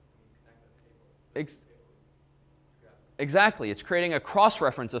 tables. When you connect the table, the 2 tables together. Exactly. It's creating a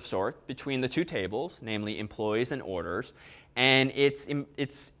cross-reference of sort between the 2 tables, namely employees and orders, and it's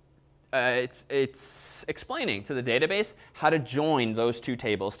explaining to the database how to join those 2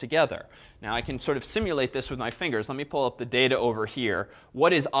 tables together. Now, I can sort of simulate this with my fingers. Let me pull up the data over here.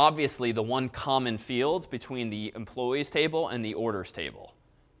 What is obviously the one common field between the employees table and the orders table?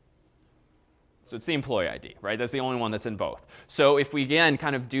 So it's the employee ID, right? That's the only one that's in both. So if we again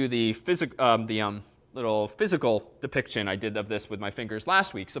kind of do the little physical depiction I did of this with my fingers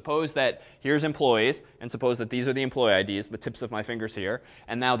last week. Suppose that here's employees, and suppose that these are the employee IDs, the tips of my fingers here.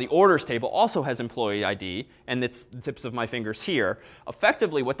 And now the orders table also has employee ID, and it's the tips of my fingers here.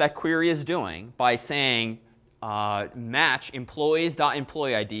 Effectively, what that query is doing by saying match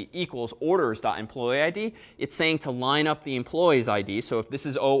employees.employee ID equals orders.employee ID, it's saying to line up the employee's ID. So if this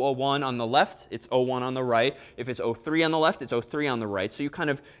is 001 on the left, it's 01 on the right. If it's 03 on the left, it's 03 on the right. So you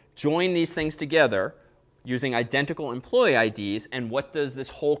kind of join these things together using identical employee IDs. And what does this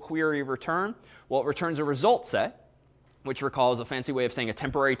whole query return? Well, it returns a result set, which recalls a fancy way of saying a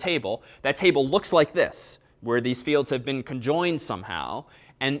temporary table. That table looks like this, where these fields have been conjoined somehow.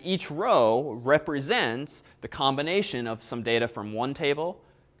 And each row represents the combination of some data from one table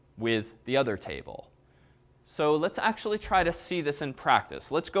with the other table. So let's actually try to see this in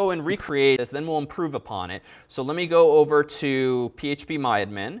practice. Let's go and recreate this, then we'll improve upon it. So let me go over to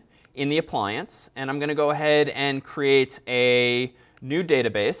phpMyAdmin in the appliance, and I'm going to go ahead and create a new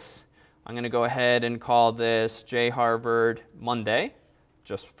database. I'm going to go ahead and call this jharvard Monday,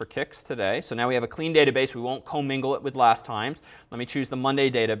 just for kicks today. So now we have a clean database. We won't commingle it with last time's. Let me choose the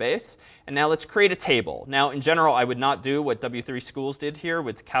Monday database. And now let's create a table. Now, in general, I would not do what W3 Schools did here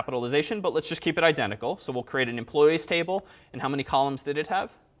with capitalization, but let's just keep it identical. So we'll create an employees table. And how many columns did it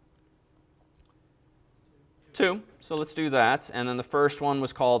have? 2. So let's do that. And then the first one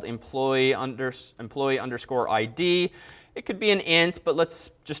was called employee underscore ID. It could be an int, but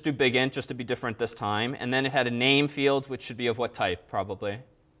let's just do big int just to be different this time. And then it had a name field, which should be of what type, probably?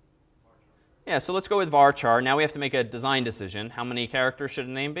 Yeah, so let's go with varchar. Now we have to make a design decision. How many characters should a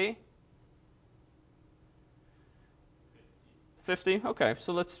name be? 50? OK,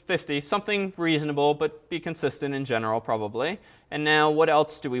 so let's 50. Something reasonable, but be consistent in general, probably. And now what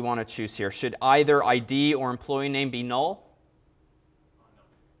else do we want to choose here? Should either ID or employee name be null?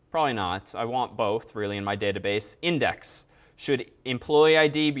 Probably not. I want both, really, in my database. Index. Should employee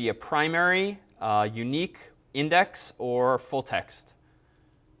ID be a primary, unique index, or full text?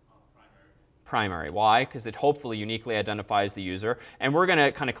 Primary. Why? Because it hopefully uniquely identifies the user. And we're going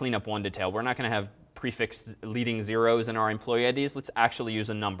to kind of clean up one detail. We're not going to have prefixed leading zeros in our employee IDs. Let's actually use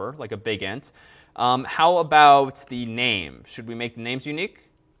a number, like a big int. How about the name? Should we make the names unique?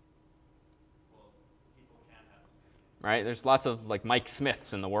 Right? There's lots of like Mike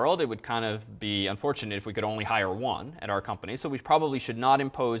Smiths in the world. It would kind of be unfortunate if we could only hire one at our company. So we probably should not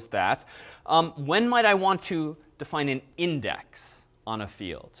impose that. When might I want to define an index on a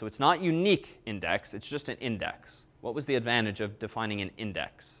field? So it's not unique index. It's just an index. What was the advantage of defining an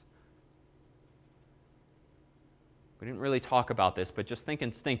index? We didn't really talk about this, but just think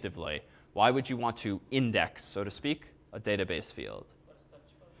instinctively. Why would you want to index, so to speak, a database field?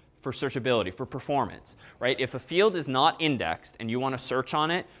 For searchability, for performance, right? If a field is not indexed and you want to search on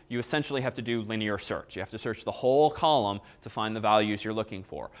it, you essentially have to do linear search. You have to search the whole column to find the values you're looking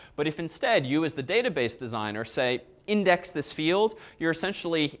for. But if instead you as the database designer say, index this field, you're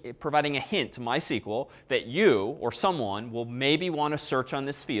essentially providing a hint to MySQL that you or someone will maybe want to search on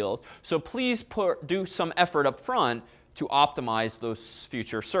this field. So please do some effort up front to optimize those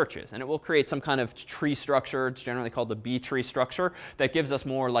future searches. And it will create some kind of tree structure. It's generally called the B tree structure that gives us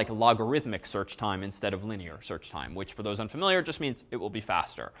more like logarithmic search time instead of linear search time, which for those unfamiliar just means it will be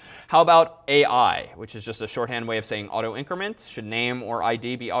faster. How about AI, which is just a shorthand way of saying auto increment? Should name or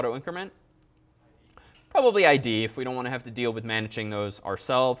ID be auto increment? Probably ID if we don't want to have to deal with managing those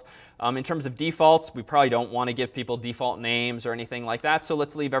ourselves. In terms of defaults, we probably don't want to give people default names or anything like that, so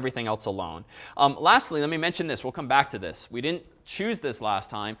let's leave everything else alone. Lastly, let me mention this. We'll come back to this. We didn't choose this last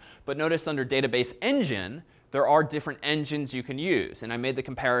time, but notice under Database Engine, there are different engines you can use. And I made the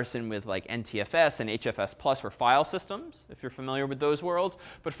comparison with like NTFS and HFS Plus for file systems, if you're familiar with those worlds.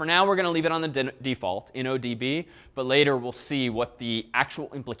 But for now, we're going to leave it on the default, InnoDB. But later, we'll see what the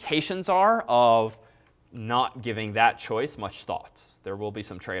actual implications are of not giving that choice much thought. There will be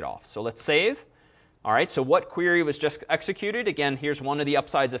some trade-offs. So let's save. All right, so what query was just executed? Again, here's one of the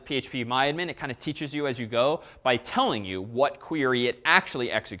upsides of phpMyAdmin. It kind of teaches you as you go by telling you what query it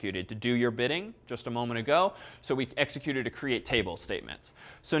actually executed to do your bidding just a moment ago. So we executed a create table statement.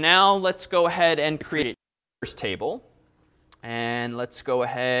 So now let's go ahead and create a table. And let's go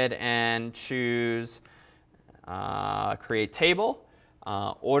ahead and choose create table.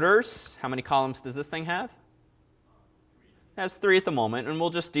 Orders, how many columns does this thing have? It has 3 at the moment, and we'll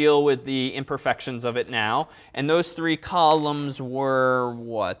just deal with the imperfections of it now. And those 3 columns were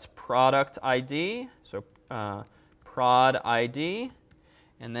what? Product ID, so prod ID,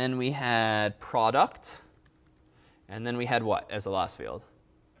 and then we had product, and then we had what as the last field?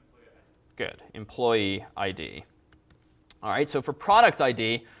 Employee ID. Good, employee ID. All right, so for product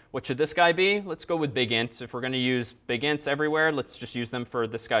ID, What should this guy be? Let's go with big ints. If we're going to use big ints everywhere, let's just use them for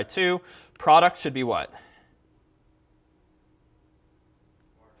this guy too. Product should be what?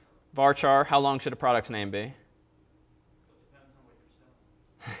 Varchar. How long should a product's name be?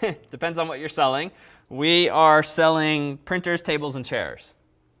 Depends on what you're selling. We are selling printers, tables, and chairs.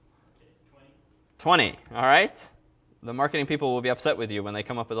 20. All right. The marketing people will be upset with you when they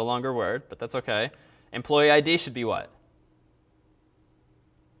come up with a longer word, but that's okay. Employee ID should be what?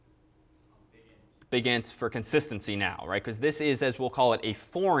 Big int for consistency now, right? Because this is, as we'll call it, a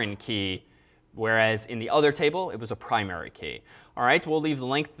foreign key, whereas in the other table, it was a primary key. All right, we'll leave the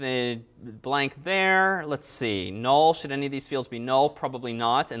length blank there. Let's see. Null, should any of these fields be null? Probably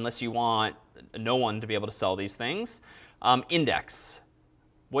not, unless you want no one to be able to sell these things. Index,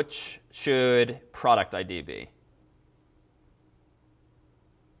 which should product ID be?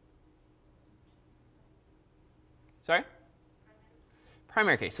 Sorry?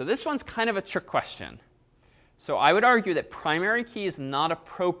 Primary key. So this one's kind of a trick question. So I would argue that primary key is not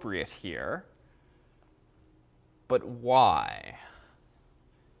appropriate here. But why?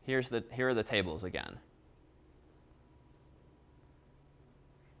 Here are the tables again.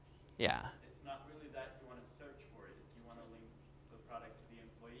 Yeah. It's not really that you want to search for it. You want to link the product to the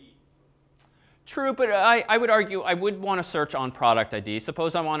employee. So. True, but I would argue I would want to search on product ID.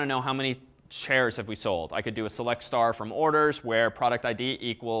 Suppose I want to know how many chairs have we sold. I could do a select star from orders where product ID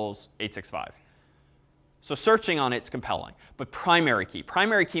equals 865. So searching on it's compelling. But primary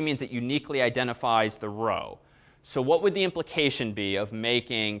key means it uniquely identifies the row. So what would the implication be of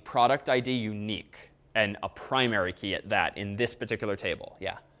making product ID unique and a primary key at that in this particular table?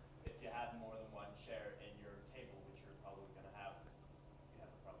 Yeah. If you have more than one share in your table, which you're probably going to have, you have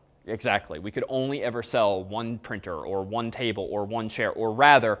a problem. Exactly. We could only ever sell one printer or one table or one chair, or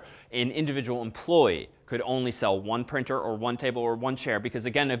rather, an individual employee could only sell one printer or one table or one chair because,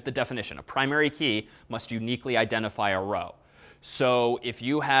 again, of the definition, a primary key must uniquely identify a row. So if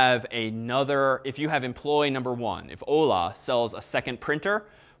you have employee number 1, if Ola sells a second printer,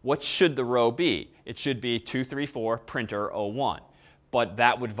 what should the row be? It should be 234 printer 01. But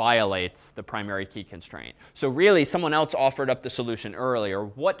that would violate the primary key constraint. So really, someone else offered up the solution earlier.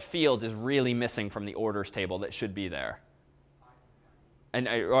 What field is really missing from the orders table that should be there?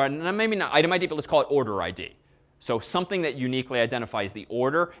 Or maybe not item ID, but let's call it order ID. So something that uniquely identifies the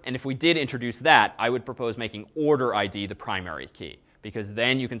order. And if we did introduce that, I would propose making order ID the primary key. Because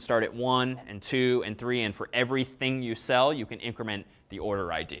then you can start at 1 and 2 and 3. And for everything you sell, you can increment the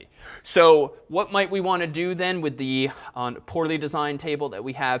order ID. So what might we want to do then with the poorly designed table that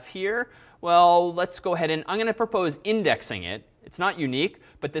we have here? Well, let's go ahead and I'm going to propose indexing it. It's not unique,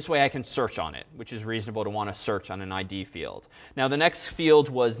 but this way I can search on it, which is reasonable to want to search on an ID field. Now, the next field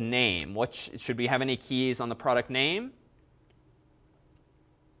was name. Should we have any keys on the product name?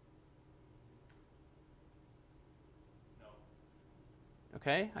 No.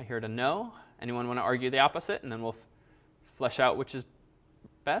 OK, I heard a no. Anyone want to argue the opposite? And then we'll flesh out which is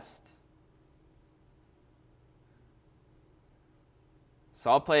best.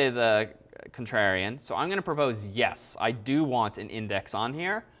 So I'll play the contrarian. So I'm going to propose yes, I do want an index on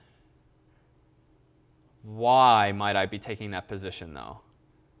here. Why might I be taking that position, though?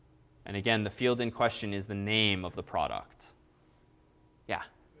 And again, the field in question is the name of the product. Yeah?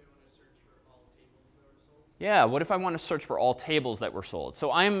 We want to search for all tables that were sold? Yeah, what if I want to search for all tables that were sold?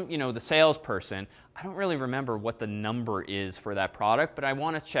 So I'm, the salesperson. I don't really remember what the number is for that product, but I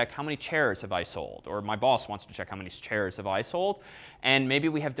want to check how many chairs have I sold. Or my boss wants to check how many chairs have I sold. And maybe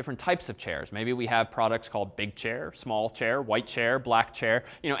we have different types of chairs. Maybe we have products called big chair, small chair, white chair, black chair,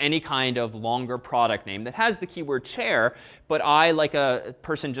 any kind of longer product name that has the keyword chair. But I, like a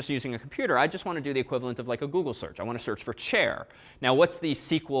person just using a computer, I just want to do the equivalent of like a Google search. I want to search for chair. Now, what's the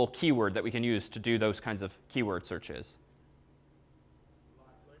SQL keyword that we can use to do those kinds of keyword searches?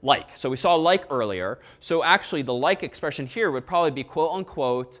 Like. So we saw like earlier. So actually, the like expression here would probably be quote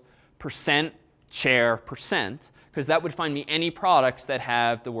unquote percent chair percent, because that would find me any products that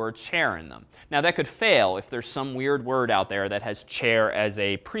have the word chair in them. Now, that could fail if there's some weird word out there that has chair as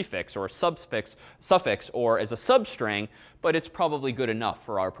a prefix or a suffix or as a substring, but it's probably good enough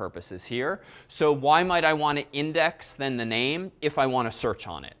for our purposes here. So why might I want to index then the name if I want to search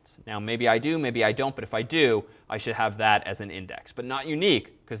on it? Now, maybe I do, maybe I don't, but if I do, I should have that as an index. But not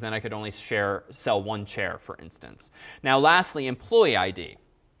unique, because then I could only sell one chair, for instance. Now, lastly, employee ID.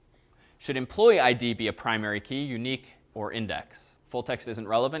 Should employee ID be a primary key, unique, or index? Full text isn't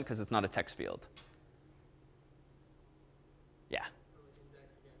relevant because it's not a text field. Yeah?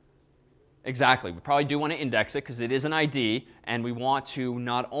 Exactly. We probably do want to index it because it is an ID, and we want to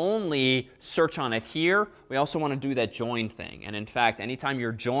not only search on it here, we also want to do that join thing. And in fact, anytime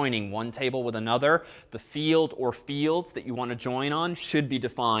you're joining one table with another, the field or fields that you want to join on should be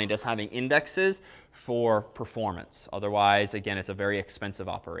defined as having indexes for performance. Otherwise, again, it's a very expensive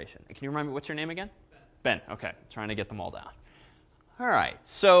operation. Can you remind me, what's your name again? Ben. OK. Trying to get them all down. All right.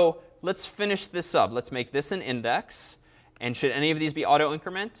 So let's finish this up. Let's make this an index. And should any of these be auto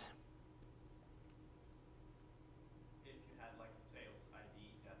increment?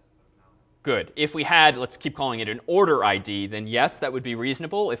 Good. If we had, let's keep calling it an order ID, then yes, that would be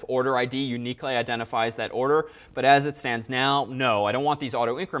reasonable if order ID uniquely identifies that order. But as it stands now, no, I don't want these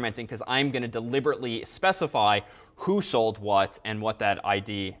auto-incrementing because I'm going to deliberately specify who sold what and what that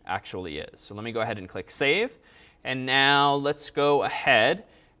ID actually is. So let me go ahead and click Save. And now let's go ahead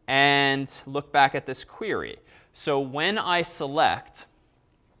and look back at this query. So when I select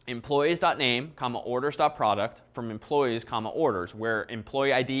employees.name, orders.product from employees, orders, where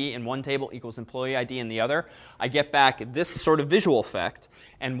employee ID in one table equals employee ID in the other, I get back this sort of visual effect.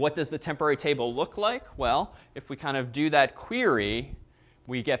 And what does the temporary table look like? Well, if we kind of do that query,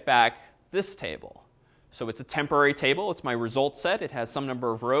 we get back this table. So it's a temporary table. It's my result set. It has some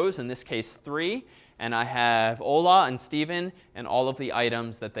number of rows, in this case 3. And I have Ola and Stephen and all of the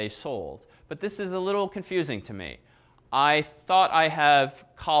items that they sold. But this is a little confusing to me. I thought I have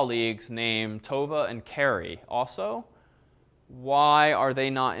colleagues named Tova and Carrie also. Why are they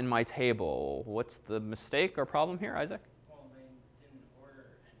not in my table? What's the mistake or problem here, Isaac? Well, they didn't order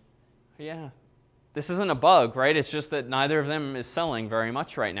anything. Yeah. This isn't a bug, right? It's just that neither of them is selling very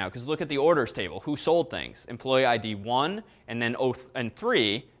much right now. Because look at the orders table. Who sold things? Employee ID 1 and then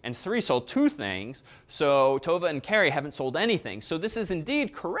 3. And 3 sold 2 things. So Tova and Carrie haven't sold anything. So this is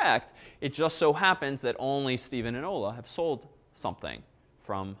indeed correct. It just so happens that only Stephen and Ola have sold something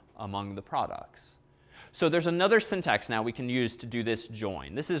from among the products. So there's another syntax now we can use to do this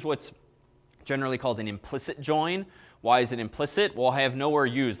join. This is what's generally called an implicit join. Why is it implicit? Well, I have nowhere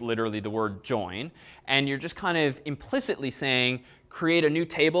used literally the word join. And you're just kind of implicitly saying, create a new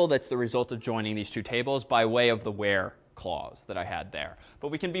table that's the result of joining these 2 tables by way of the where clause that I had there. But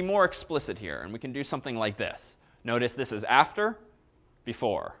we can be more explicit here, and we can do something like this. Notice this is after,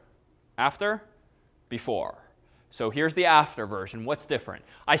 before. After, before. So here's the after version. What's different?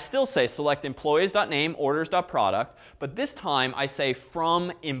 I still say select employees.name, orders.product, but this time I say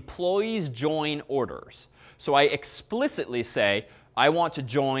from employees join orders. So I explicitly say I want to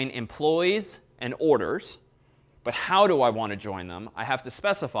join employees and orders, but how do I want to join them? I have to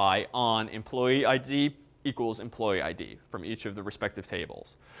specify on employee ID equals employee ID from each of the respective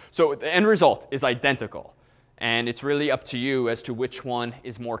tables. So the end result is identical. And it's really up to you as to which one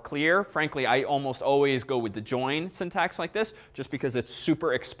is more clear. Frankly, I almost always go with the join syntax like this, just because it's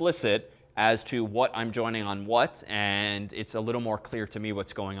super explicit as to what I'm joining on what, and it's a little more clear to me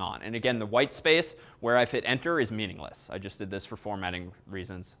what's going on. And again, the white space where I've hit enter is meaningless. I just did this for formatting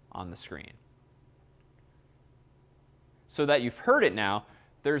reasons on the screen. So that you've heard it now,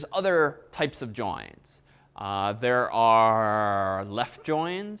 there's other types of joins. There are left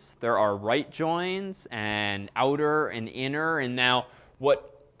joins, there are right joins, and outer and inner. And now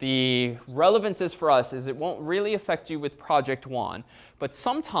what the relevance is for us is it won't really affect you with project 1. But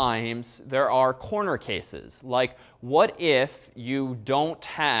sometimes there are corner cases. Like what if you don't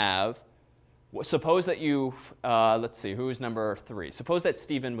have, suppose that you, let's see, who's number 3? Suppose that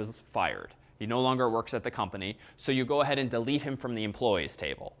Stephen was fired. He no longer works at the company. So you go ahead and delete him from the employees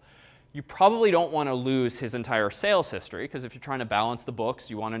table. You probably don't want to lose his entire sales history, because if you're trying to balance the books,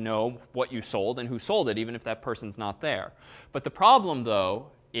 you want to know what you sold and who sold it, even if that person's not there. But the problem, though,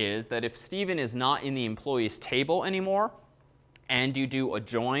 is that if Stephen is not in the employees table anymore, and you do a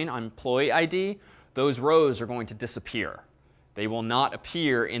join on employee ID, those rows are going to disappear. They will not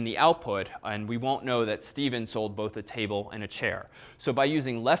appear in the output, and we won't know that Stephen sold both a table and a chair. So by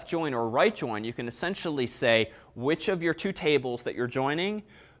using left join or right join, you can essentially say which of your 2 tables that you're joining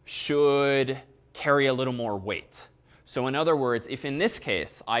should carry a little more weight. So in other words, if in this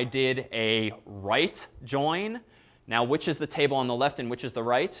case I did a right join, now which is the table on the left and which is the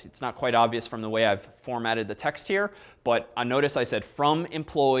right? It's not quite obvious from the way I've formatted the text here, but notice I said from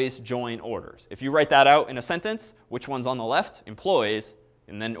employees join orders. If you write that out in a sentence, which one's on the left? Employees,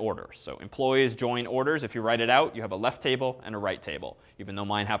 and then orders. So employees join orders. If you write it out, you have a left table and a right table, even though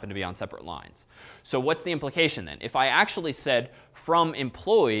mine happen to be on separate lines. So what's the implication then? If I actually said from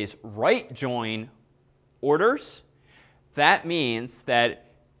employees right join orders, that means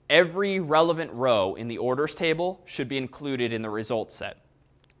that every relevant row in the orders table should be included in the results set.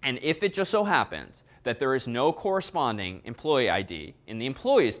 And if it just so happens that there is no corresponding employee ID in the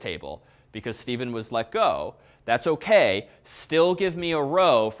employees table, because Stephen was let go. That's OK. Still give me a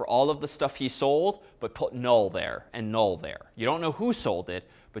row for all of the stuff he sold, but put null there and null there. You don't know who sold it,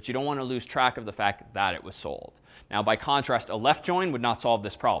 but you don't want to lose track of the fact that it was sold. Now, by contrast, a left join would not solve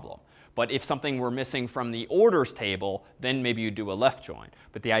this problem. But if something were missing from the orders table, then maybe you do a left join.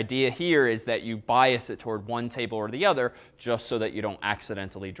 But the idea here is that you bias it toward one table or the other, just so that you don't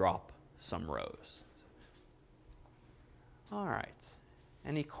accidentally drop some rows. All right.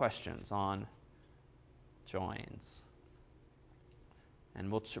 Any questions on joins?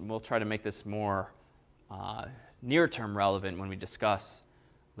 And we'll try to make this more near-term relevant when we discuss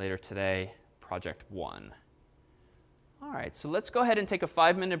later today project 1. All right, so let's go ahead and take a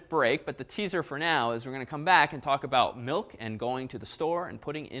 5-minute break. But the teaser for now is we're going to come back and talk about milk and going to the store and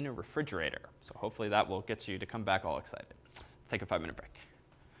putting in a refrigerator. So hopefully that will get you to come back all excited. Let's take a 5-minute break.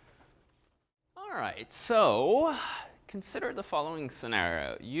 All right, so consider the following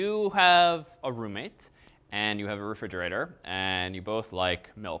scenario. You have a roommate, and you have a refrigerator, and you both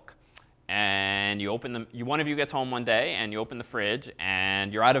like milk. And you open them. One of you gets home one day, and you open the fridge,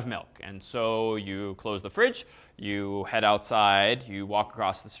 and you're out of milk. And so you close the fridge, you head outside, you walk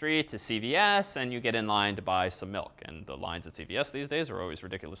across the street to CVS, and you get in line to buy some milk. And the lines at CVS these days are always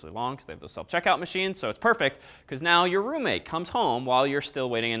ridiculously long because they have those self-checkout machines. So it's perfect because now your roommate comes home while you're still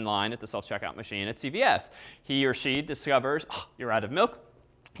waiting in line at the self-checkout machine at CVS. He or she discovers, oh, you're out of milk.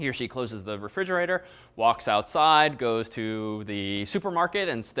 He or she closes the refrigerator, walks outside, goes to the supermarket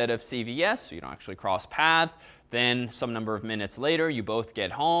instead of CVS, so you don't actually cross paths. Then some number of minutes later, you both get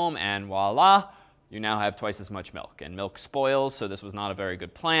home, and voila, you now have twice as much milk. And milk spoils, so this was not a very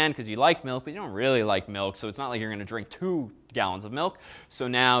good plan because you like milk, but you don't really like milk, so it's not like you're going to drink 2 gallons of milk. So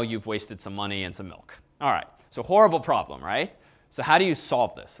now you've wasted some money and some milk. All right, so horrible problem, right? So how do you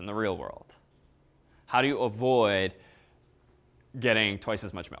solve this in the real world? How do you avoid getting twice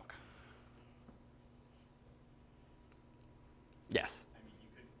as much milk? Yes? I mean, you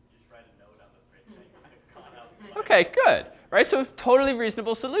could just write a note on the fridge saying I've gone out and OK, good. Right, so totally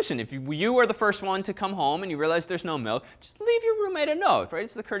reasonable solution. If you are the first one to come home and you realize there's no milk, just leave your roommate a note, right?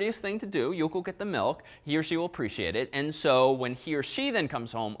 It's the courteous thing to do. You'll go get the milk. He or she will appreciate it. And so when he or she then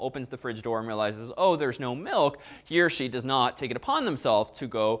comes home, opens the fridge door and realizes, oh, there's no milk, he or she does not take it upon themselves to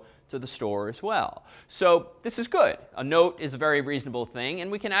go to the store as well. So this is good. A note is a very reasonable thing,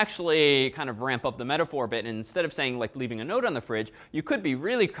 and we can actually kind of ramp up the metaphor a bit. And instead of saying like leaving a note on the fridge, you could be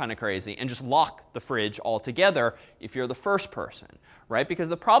really kind of crazy and just lock the fridge altogether if you're the first person, right? Because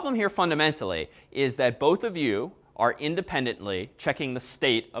the problem here fundamentally is that both of you are independently checking the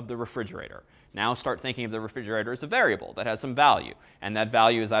state of the refrigerator. Now start thinking of the refrigerator as a variable that has some value. And that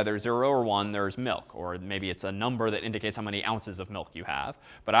value is either 0 or 1, there's milk. Or maybe it's a number that indicates how many ounces of milk you have.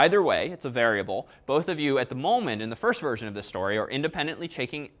 But either way, it's a variable. Both of you at the moment in the first version of this story are independently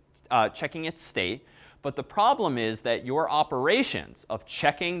checking its state. But the problem is that your operations of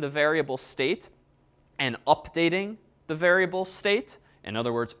checking the variable state and updating the variable state, in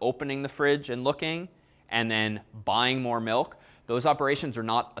other words, opening the fridge and looking, and then buying more milk, those operations are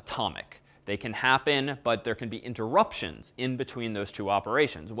not atomic. They can happen, but there can be interruptions in between those two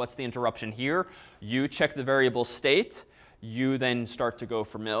operations. What's the interruption here? You check the variable state. You then start to go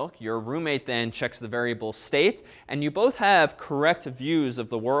for milk. Your roommate then checks the variable state. And you both have correct views of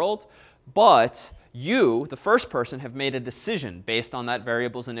the world. But you, the first person, have made a decision based on that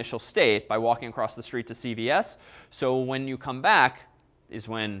variable's initial state by walking across the street to CVS. So when you come back is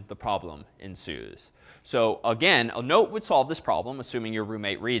when the problem ensues. So again, a note would solve this problem, assuming your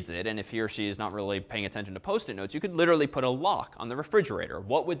roommate reads it. And if he or she is not really paying attention to Post-it notes, you could literally put a lock on the refrigerator.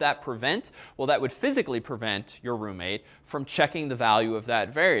 What would that prevent? Well, that would physically prevent your roommate from checking the value of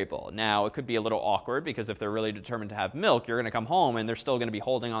that variable. Now, it could be a little awkward, because if they're really determined to have milk, you're going to come home and they're still going to be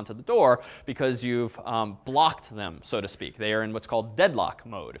holding onto the door because you've blocked them, so to speak. They are in what's called deadlock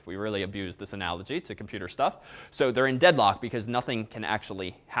mode, if we really abuse this analogy to computer stuff. So they're in deadlock because nothing can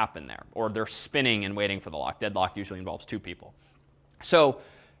actually happen there. Or they're spinning and waiting for the lock. Deadlock usually involves 2 people. So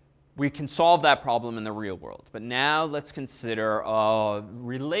we can solve that problem in the real world. But now let's consider a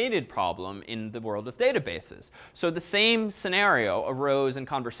related problem in the world of databases. So the same scenario arose in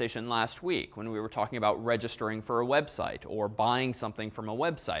conversation last week when we were talking about registering for a website or buying something from a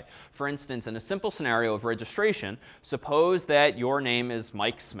website. For instance, in a simple scenario of registration, suppose that your name is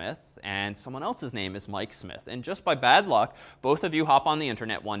Mike Smith and someone else's name is Mike Smith. And just by bad luck, both of you hop on the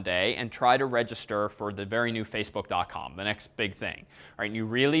internet one day and try to register for the very new Facebook.com, the next big thing. Right? And you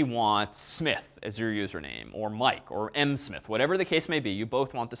really want Smith as your username, or Mike, or M. Smith, whatever the case may be. You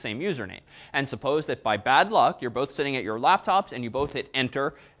both want the same username. And suppose that by bad luck, you're both sitting at your laptops and you both hit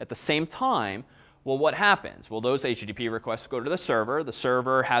enter at the same time. Well, what happens? Well, those HTTP requests go to the server. The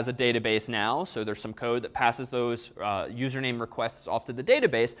server has a database now, so there's some code that passes those username requests off to the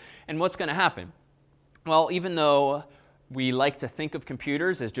database. And what's going to happen? Well, even though we like to think of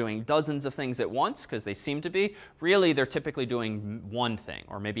computers as doing dozens of things at once, because they seem to be, really they're typically doing one thing,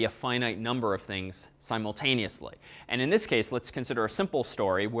 or maybe a finite number of things simultaneously. And in this case, let's consider a simple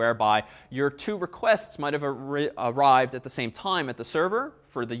story whereby your two requests might have arrived at the same time at the server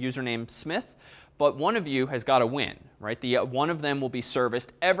for the username Smith, but one of you has got to win, right? One of them will be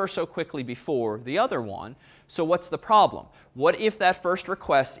serviced ever so quickly before the other one. So what's the problem? What if that first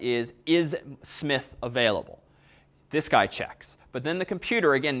request is Smith available? This guy checks. But then the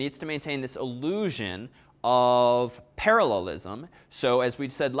computer, again, needs to maintain this illusion of parallelism. So as we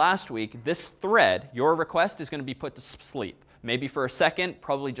said last week, this thread, your request, is going to be put to sleep. Maybe for a second,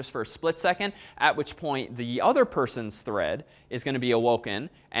 probably just for a split second, at which point the other person's thread is going to be awoken,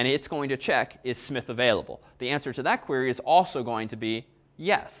 and it's going to check, is Smith available? The answer to that query is also going to be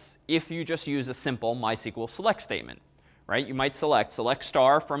yes, if you just use a simple MySQL select statement. Right? You might select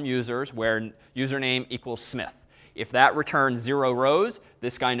star from users where username equals Smith. If that returns 0 rows,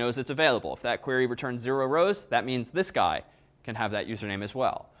 this guy knows it's available. If that query returns 0 rows, that means this guy can have that username as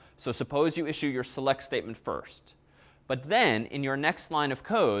well. So suppose you issue your select statement first. But then in your next line of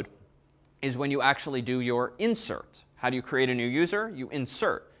code is when you actually do your insert. How do you create a new user? You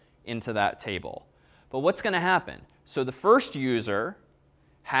insert into that table. But what's going to happen? So the first user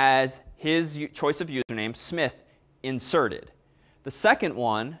has his choice of username, Smith, inserted. The second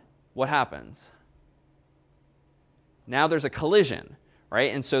one, what happens? Now there's a collision,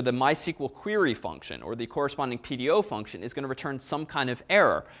 right? And so the MySQL query function or the corresponding PDO function is going to return some kind of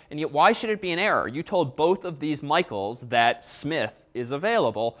error. And yet, why should it be an error? You told both of these Michaels that Smith is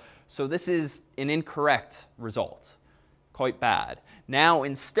available, so this is an incorrect result. Quite bad. Now,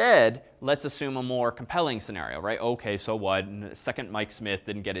 instead, let's assume a more compelling scenario, right? OK, so what? Second Mike Smith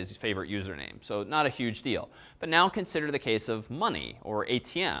didn't get his favorite username, so not a huge deal. But now consider the case of money or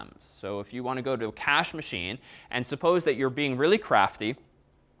ATMs. So if you want to go to a cash machine, and suppose that you're being really crafty,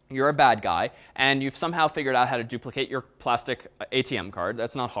 you're a bad guy, and you've somehow figured out how to duplicate your plastic ATM card.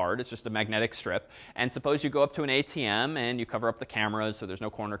 That's not hard. It's just a magnetic strip. And suppose you go up to an ATM, and you cover up the cameras so there's no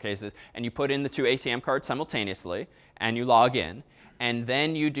corner cases, and you put in the two ATM cards simultaneously, and you log in. And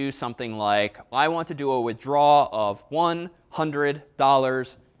then you do something like, I want to do a withdrawal of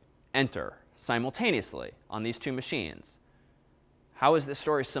 $100, enter, simultaneously on these two machines. How is this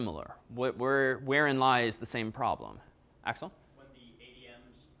story similar? Wherein lies the same problem? Axel? When the ADM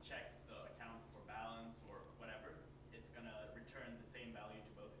checks the account for balance or whatever, it's going to return the same value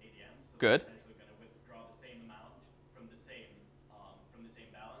to both ADMs. So Good. It's essentially going to withdraw the same amount from the same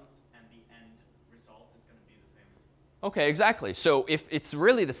balance, and the end result is going to be the same. OK, exactly. So if it's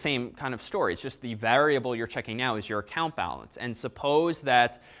really the same kind of story, it's just the variable you're checking now is your account balance. And suppose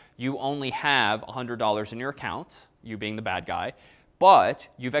that you only have $100 in your account, you being the bad guy, but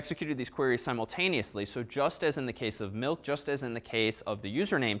you've executed these queries simultaneously. So just as in the case of milk, just as in the case of the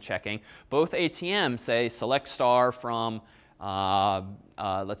username checking, both ATMs say select star from,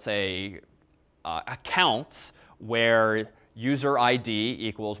 let's say, accounts where user ID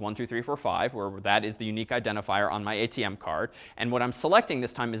equals 12345, where that is the unique identifier on my ATM card. And what I'm selecting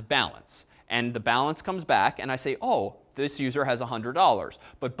this time is balance. And the balance comes back, and I say, oh, this user has $100.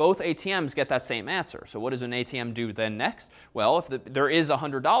 But both ATMs get that same answer. So what does an ATM do then next? Well, if there is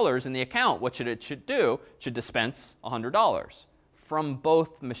 $100 in the account, what should it do? It should dispense $100 from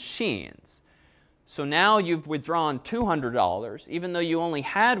both machines. So now you've withdrawn $200, even though you only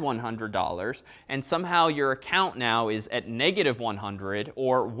had $100, and somehow your account now is at negative 100,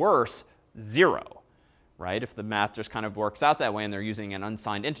 or worse, 0. Right? If the math just kind of works out that way and they're using an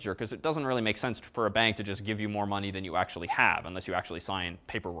unsigned integer, because it doesn't really make sense for a bank to just give you more money than you actually have, unless you actually sign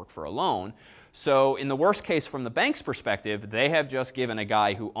paperwork for a loan. So in the worst case, from the bank's perspective, they have just given a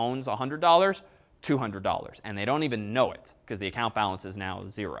guy who owns $100 $200, and they don't even know it, because the account balance is now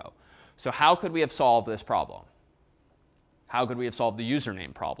 0. So how could we have solved this problem? How could we have solved the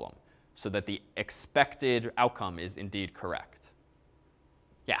username problem so that the expected outcome is indeed correct?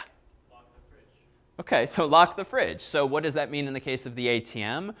 Yeah? Lock the fridge. OK, so lock the fridge. So what does that mean in the case of the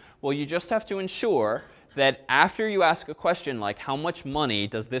ATM? Well, you just have to ensure that after you ask a question like, how much money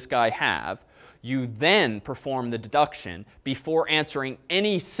does this guy have, you then perform the deduction before answering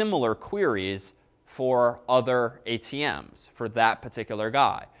any similar queries for other ATMs for that particular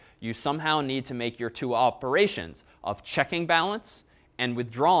guy. You somehow need to make your two operations of checking balance and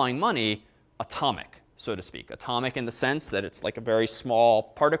withdrawing money atomic, so to speak. Atomic in the sense that it's like a very small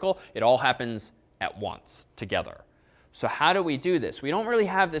particle. It all happens at once together. So how do we do this? We don't really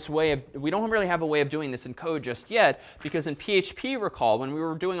have a way of doing this in code just yet, because in PHP, recall, when we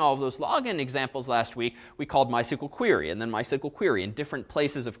were doing all of those login examples last week, we called MySQL query and then MySQL query in different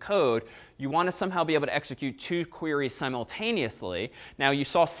places of code. You want to somehow be able to execute 2 queries simultaneously. Now, you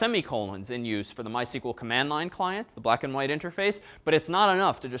saw semicolons in use for the MySQL command line client, the black and white interface, but it's not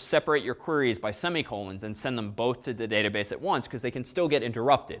enough to just separate your queries by semicolons and send them both to the database at once, because they can still get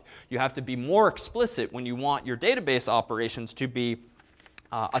interrupted. You have to be more explicit when you want your database operations to be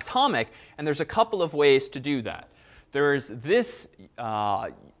atomic, and there's a couple of ways to do that. There's this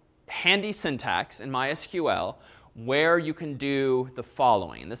handy syntax in MySQL where you can do the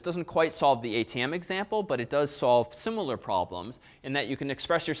following. And this doesn't quite solve the ATM example, but it does solve similar problems in that you can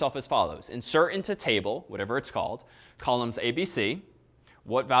express yourself as follows. Insert into table, whatever it's called, columns A, B, C.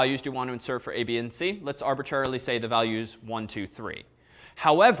 What values do you want to insert for A, B, and C? Let's arbitrarily say the values 1, 2, 3.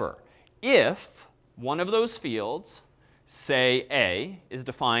 However, if one of those fields, say A, is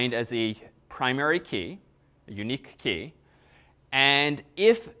defined as a primary key, a unique key, and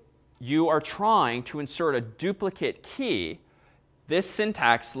if you are trying to insert a duplicate key, this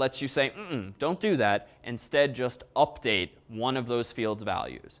syntax lets you say, don't do that. Instead, just update one of those fields'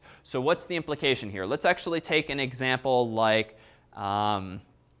 values. So what's the implication here? Let's actually take an example like,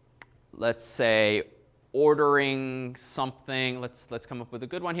 let's say, ordering something. Let's come up with a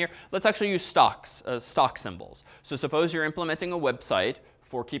good one here. Let's actually use stock symbols. So suppose you're implementing a website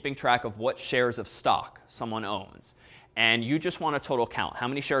for keeping track of what shares of stock someone owns. And you just want a total count. How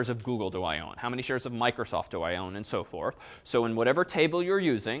many shares of Google do I own? How many shares of Microsoft do I own? And so forth. So in whatever table you're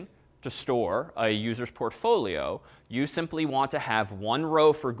using to store a user's portfolio, you simply want to have one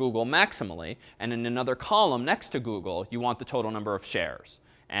row for Google maximally, and in another column next to Google, you want the total number of shares.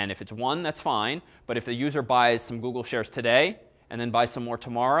 And if it's 1, that's fine. But if the user buys some Google shares today and then buys some more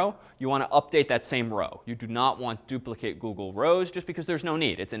tomorrow, you want to update that same row. You do not want duplicate Google rows just because there's no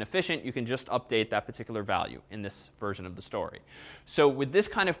need. It's inefficient. You can just update that particular value in this version of the story. So with this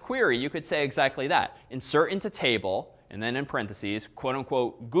kind of query, you could say exactly that. Insert into table, and then in parentheses, quote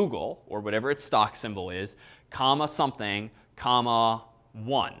unquote, Google, or whatever its stock symbol is, comma something, comma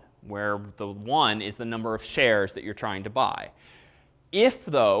 1, where the 1 is the number of shares that you're trying to buy. If,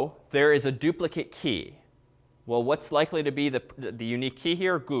 though, there is a duplicate key, well, what's likely to be the unique key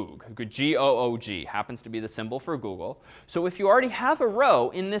here? Goog. G-O-O-G happens to be the symbol for Google. So if you already have a row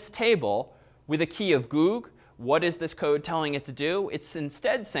in this table with a key of Goog, what is this code telling it to do? It's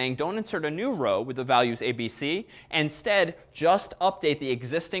instead saying don't insert a new row with the values A, B, C. Instead, just update the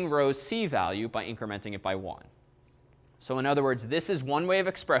existing row's C value by incrementing it by 1. So in other words, this is one way of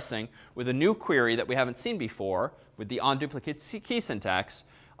expressing with a new query that we haven't seen before with the onDuplicate key syntax,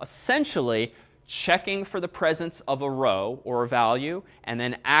 essentially checking for the presence of a row or a value and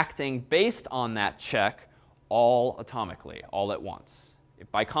then acting based on that check all atomically, all at once.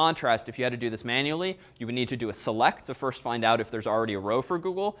 By contrast, if you had to do this manually, you would need to do a select to first find out if there's already a row for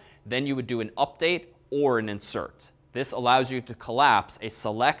Google. Then you would do an update or an insert. This allows you to collapse a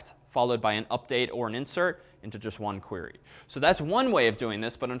select followed by an update or an insert into just one query. So that's one way of doing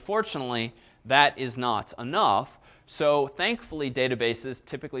this, but unfortunately, that is not enough. So thankfully, databases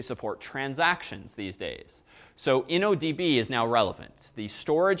typically support transactions these days. So InnoDB is now relevant. The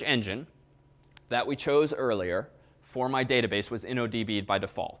storage engine that we chose earlier for my database was InnoDB by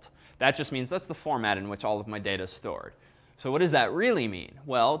default. That just means that's the format in which all of my data is stored. So what does that really mean?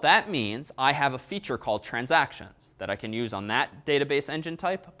 Well, that means I have a feature called transactions that I can use on that database engine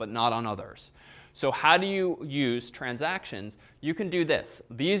type, but not on others. So how do you use transactions? You can do this.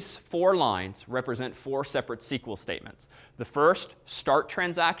 These 4 lines represent 4 separate SQL statements. The first, start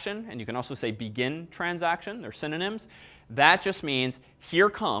transaction, and you can also say begin transaction. They're synonyms. That just means here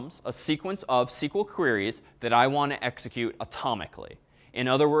comes a sequence of SQL queries that I want to execute atomically. In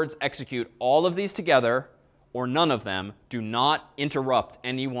other words, execute all of these together or none of them. Do not interrupt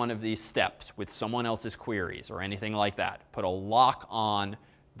any one of these steps with someone else's queries or anything like that. Put a lock on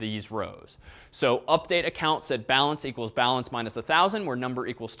these rows. So update account set balance equals balance minus 1,000 where number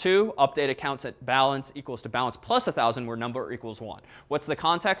equals 2. Update account set balance equals to balance plus 1,000 where number equals 1. What's the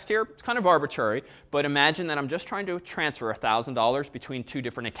context here? It's kind of arbitrary, but imagine that I'm just trying to transfer $1,000 between 2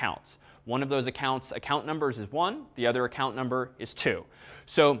 different accounts. One of those accounts' account numbers is 1. The other account number is 2.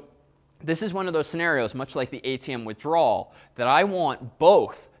 So this is one of those scenarios, much like the ATM withdrawal, that I want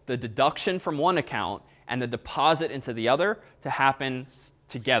both the deduction from one account and the deposit into the other to happen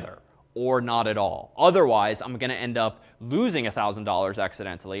together or not at all. Otherwise, I'm going to end up losing $1,000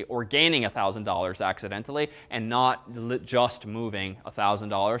 accidentally or gaining $1,000 accidentally and not just moving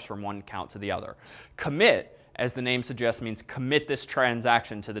 $1,000 from one account to the other. Commit as the name suggests, means commit this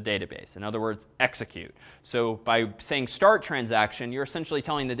transaction to the database. In other words, execute. So by saying start transaction, you're essentially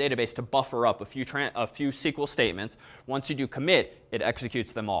telling the database to buffer up a few SQL statements. Once you do commit, it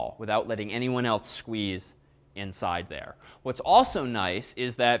executes them all without letting anyone else squeeze inside there. What's also nice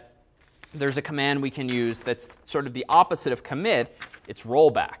is that there's a command we can use that's sort of the opposite of commit. It's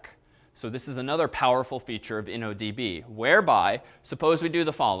rollback. So this is another powerful feature of InnoDB, whereby, suppose we do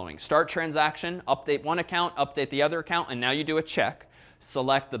the following. Start transaction, update one account, update the other account, and now you do a check.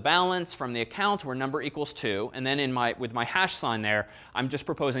 Select the balance from the account where number equals 2, and then with my hash sign there, I'm just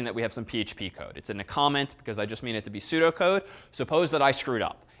proposing that we have some PHP code. It's in a comment because I just mean it to be pseudocode. Suppose that I screwed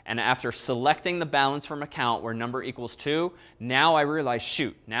up. And after selecting the balance from account where number equals 2, now I realize,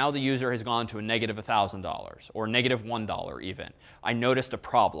 shoot, now the user has gone to a negative $1,000 or negative $1 even. I noticed a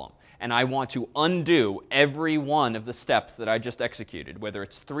problem. And I want to undo every one of the steps that I just executed, whether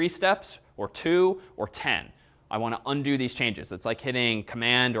it's 3 steps or 2 or 10. I want to undo these changes. It's like hitting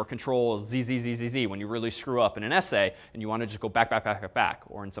Command or Control Z when you really screw up in an essay and you want to just go back,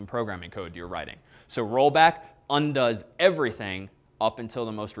 or in some programming code you're writing. So rollback undoes everything up until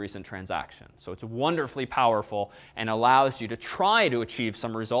the most recent transaction. So it's wonderfully powerful and allows you to try to achieve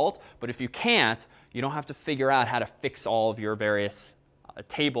some result. But if you can't, you don't have to figure out how to fix all of your various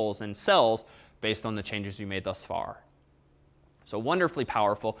tables and cells based on the changes you made thus far. So wonderfully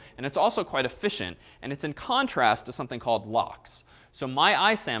powerful, and it's also quite efficient, and it's in contrast to something called locks. So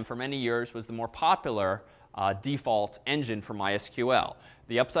MyISAM for many years was the more popular default engine for MySQL.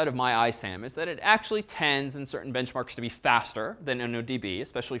 The upside of MyISAM is that it actually tends in certain benchmarks to be faster than InnoDB,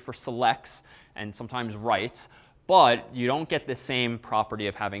 especially for selects and sometimes writes, but you don't get the same property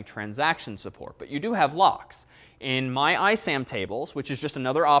of having transaction support. But you do have locks. In MyISAM tables, which is just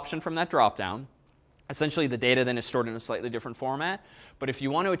another option from that dropdown, essentially the data then is stored in a slightly different format. But if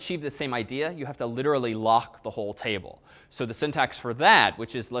you want to achieve the same idea, you have to literally lock the whole table. So the syntax for that,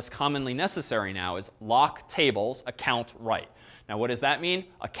 which is less commonly necessary now, is lock tables account write. Now what does that mean?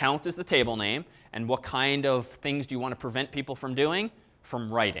 Account is the table name. And what kind of things do you want to prevent people from doing?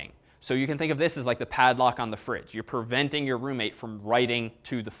 From writing. So you can think of this as like the padlock on the fridge. You're preventing your roommate from writing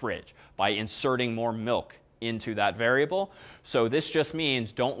to the fridge by inserting more milk into that variable. So this just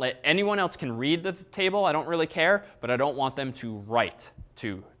means don't let anyone else can read the table. I don't really care, but I don't want them to write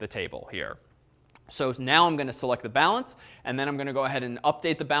to the table here. So now I'm going to select the balance, and then I'm going to go ahead and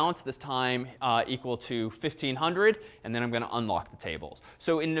update the balance, this time equal to 1500, and then I'm going to unlock the tables.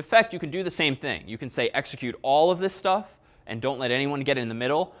 So in effect, you can do the same thing. You can say execute all of this stuff, and don't let anyone get in the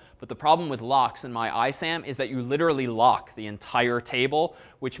middle. But the problem with locks in MyISAM is that you literally lock the entire table,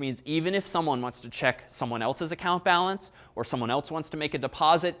 which means even if someone wants to check someone else's account balance or someone else wants to make a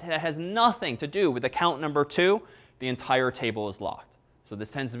deposit that has nothing to do with account number 2, the entire table is locked. So this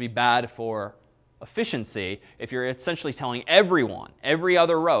tends to be bad for efficiency if you're essentially telling everyone, every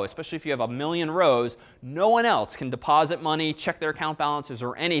other row, especially if you have a million rows, no one else can deposit money, check their account balances,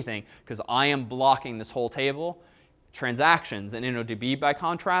 or anything because I am blocking this whole table. Transactions in InnoDB, by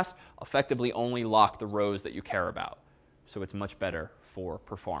contrast, effectively only lock the rows that you care about. So it's much better for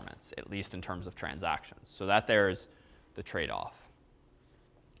performance, at least in terms of transactions. So that there's the trade-off.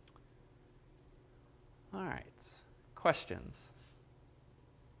 All right, questions?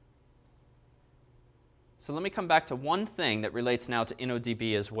 So let me come back to one thing that relates now to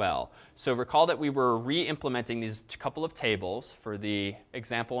InnoDB as well. So recall that we were re-implementing these couple of tables for the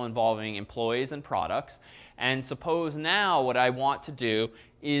example involving employees and products. And suppose now what I want to do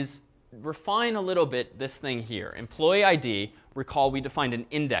is refine a little bit this thing here. Employee ID, recall we defined an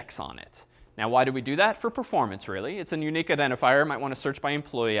index on it. Now why did we do that? For performance, really. It's a unique identifier. I might want to search by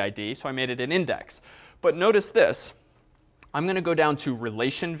employee ID, so I made it an index. But notice this. I'm going to go down to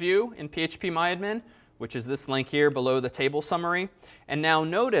relation view in phpMyAdmin, which is this link here below the table summary. And now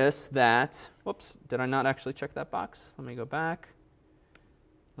notice that, whoops, did I not actually check that box? Let me go back.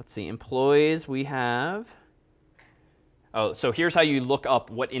 Let's see, employees we have. Oh, so here's how you look up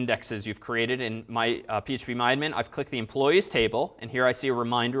what indexes you've created in my phpMyAdmin. I've clicked the employees table, and here I see a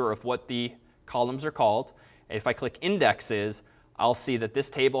reminder of what the columns are called. And if I click indexes, I'll see that this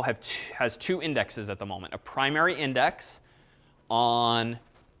table has 2 indexes at the moment. A primary index on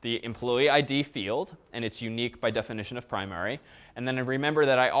the employee ID field, and it's unique by definition of primary. And then remember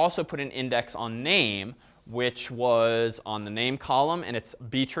that I also put an index on name, which was on the name column, and it's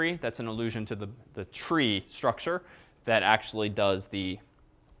B-tree. That's an allusion to the tree structure that actually does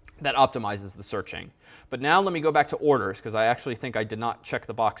that optimizes the searching. But now let me go back to orders, because I actually think I did not check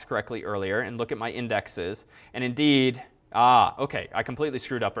the box correctly earlier, and look at my indexes. And indeed, okay, I completely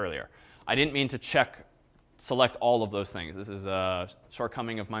screwed up earlier. I didn't mean to check select all of those things. This is a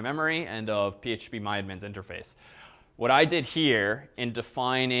shortcoming of my memory and of PHPMyAdmin's interface. What I did here in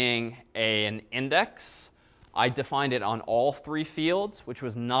defining an index, I defined it on all 3 fields, which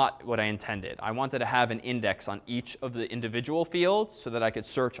was not what I intended. I wanted to have an index on each of the individual fields so that I could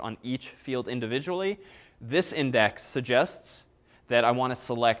search on each field individually. This index suggests that I want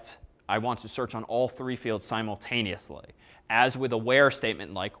to search on all 3 fields simultaneously. As with a where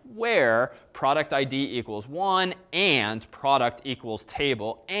statement like where product ID equals 1 and product equals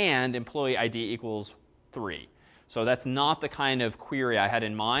table and employee ID equals 3. So that's not the kind of query I had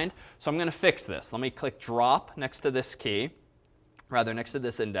in mind. So I'm going to fix this. Let me click drop next to this key, rather next to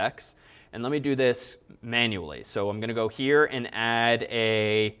this index. And let me do this manually. So I'm going to go here and add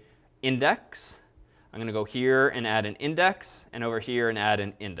a index. I'm going to go here and add an index, and over here and add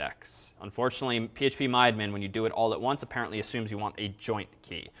an index. Unfortunately, PHPMyAdmin, when you do it all at once, apparently assumes you want a joint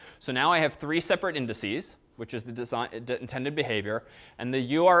key. So now I have 3 separate indices, which is the intended behavior. And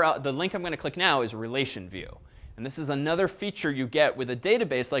the URL, the link I'm going to click now is relation view. And this is another feature you get with a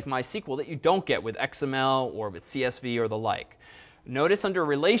database like MySQL that you don't get with XML or with CSV or the like. Notice under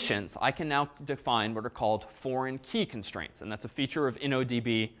relations, I can now define what are called foreign key constraints. And that's a feature of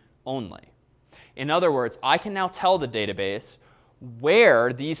InnoDB only. In other words, I can now tell the database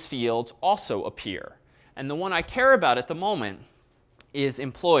where these fields also appear. And the one I care about at the moment is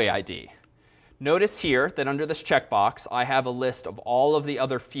employee ID. Notice here that under this checkbox, I have a list of all of the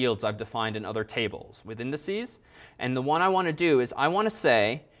other fields I've defined in other tables with indices. And the one I want to do is I want to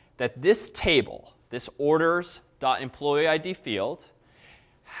say that this table, this orders.employeeID field,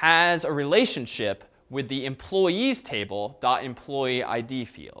 has a relationship with the employees table.employeeID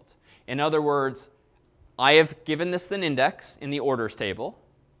field. In other words, I have given this an index in the orders table,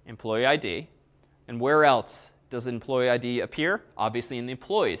 employee ID. And where else does employee ID appear? Obviously in the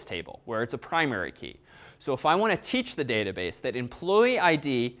employees table, where it's a primary key. So if I want to teach the database that employee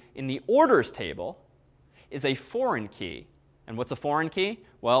ID in the orders table is a foreign key, and what's a foreign key?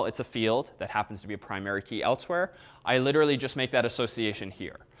 Well, it's a field that happens to be a primary key elsewhere. I literally just make that association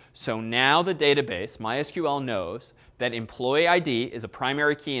here. So now the database, MySQL, knows that employee ID is a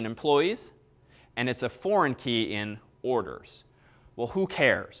primary key in employees, and it's a foreign key in orders. Well, who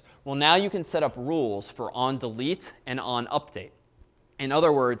cares? Well, now you can set up rules for onDelete and onUpdate. In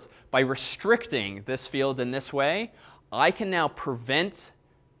other words, by restricting this field in this way, I can now prevent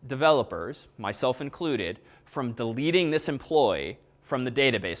developers, myself included, from deleting this employee from the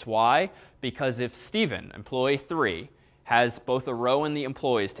database. Why? Because if Stephen, employee 3, has both a row in the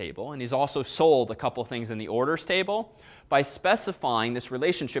employees table, and he's also sold a couple things in the orders table, by specifying this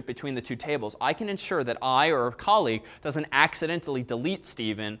relationship between the 2 tables, I can ensure that I or a colleague doesn't accidentally delete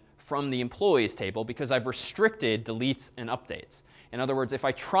Stephen from the employees table because I've restricted deletes and updates. In other words, if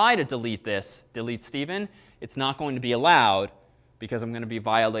I try to delete Stephen, it's not going to be allowed because I'm going to be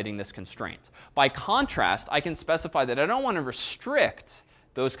violating this constraint. By contrast, I can specify that I don't want to restrict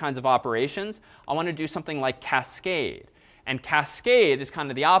those kinds of operations. I want to do something like cascade. And cascade is kind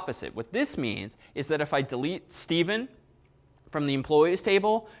of the opposite. What this means is that if I delete Stephen from the employees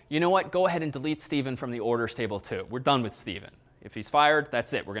table, you know what? Go ahead and delete Stephen from the orders table too. We're done with Stephen. If he's fired,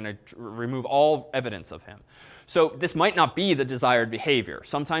 that's it. We're going to remove all evidence of him. So this might not be the desired behavior.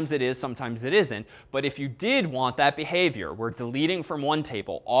 Sometimes it is, sometimes it isn't. But if you did want that behavior, where deleting from one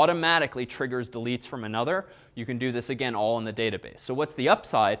table automatically triggers deletes from another, you can do this again all in the database. So what's the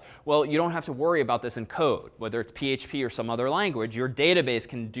upside? Well, you don't have to worry about this in code. Whether it's PHP or some other language, your database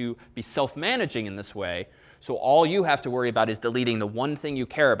can be self-managing in this way. So all you have to worry about is deleting the one thing you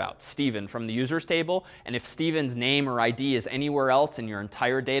care about, Stephen, from the users table. And if Stephen's name or ID is anywhere else in your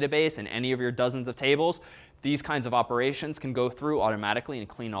entire database and any of your dozens of tables, these kinds of operations can go through automatically and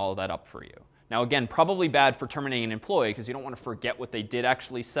clean all of that up for you. Now again, probably bad for terminating an employee because you don't want to forget what they did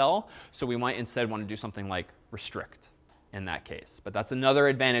actually sell. So we might instead want to do something like restrict in that case. But that's another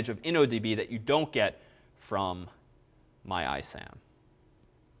advantage of InnoDB that you don't get from MyISAM.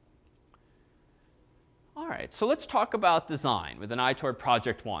 All right, so let's talk about design with an eye toward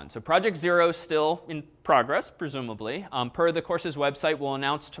Project 1. So Project 0 is still in progress, presumably. Per the course's website, we'll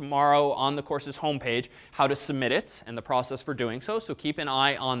announce tomorrow on the course's homepage how to submit it and the process for doing so. So keep an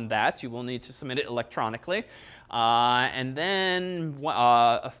eye on that. You will need to submit it electronically. And then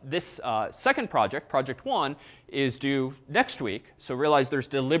this second project, Project 1, is due next week. So realize there's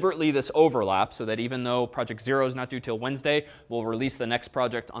deliberately this overlap so that even though Project 0 is not due till Wednesday, we'll release the next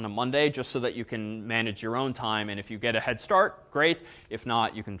project on a Monday just so that you can manage your own time. And if you get a head start, great. If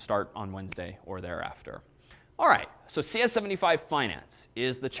not, you can start on Wednesday or thereafter. All right, so CS75 Finance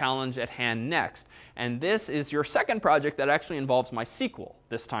is the challenge at hand next. And this is your second project that actually involves MySQL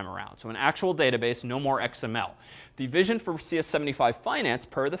this time around. So an actual database, no more XML. The vision for CS75 Finance,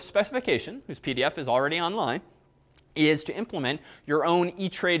 per the specification, whose PDF is already online, is to implement your own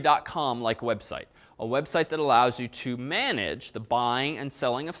etrade.com-like website. A website that allows you to manage the buying and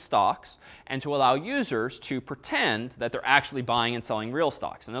selling of stocks and to allow users to pretend that they're actually buying and selling real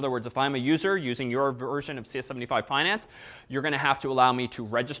stocks. In other words, if I'm a user using your version of CS75 Finance, you're going to have to allow me to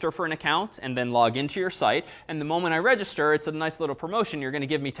register for an account and then log into your site. And the moment I register, it's a nice little promotion. You're going to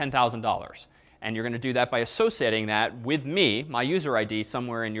give me $10,000. And you're going to do that by associating that with me, my user ID,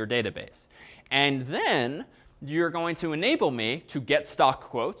 somewhere in your database. And then you're going to enable me to get stock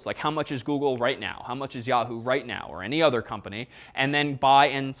quotes, like how much is Google right now, how much is Yahoo right now, or any other company, and then buy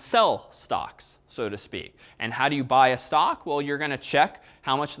and sell stocks, so to speak. And how do you buy a stock? Well, you're going to check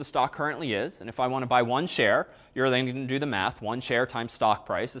how much the stock currently is. And if I want to buy one share, you're then going to do the math. One share times stock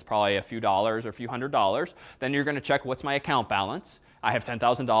price is probably a few dollars or a few $100s. Then you're going to check what's my account balance. I have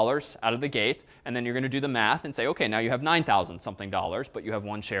 $10,000 out of the gate. And then you're going to do the math and say, OK, now you have $9,000 something, but you have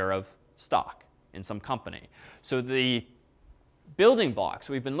one share of stock in some company. So the building blocks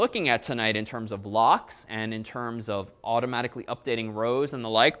we've been looking at tonight in terms of locks and in terms of automatically updating rows and the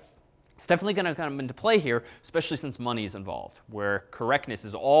like, it's definitely going to come into play here, especially since money is involved, where correctness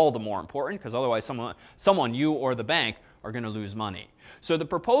is all the more important, because otherwise someone, you or the bank, are going to lose money. So the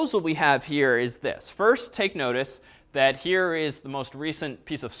proposal we have here is this. First, take notice that here is the most recent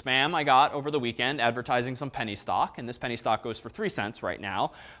piece of spam I got over the weekend advertising some penny stock. And this penny stock goes for 3 cents right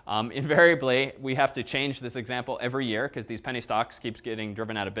now. Invariably, we have to change this example every year because these penny stocks keeps getting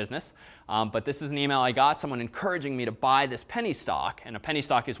driven out of business. But this is an email I got, someone encouraging me to buy this penny stock. And a penny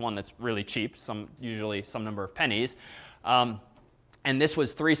stock is one that's really cheap, usually some number of pennies. And this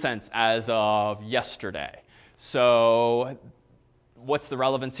was 3 cents as of yesterday. So what's the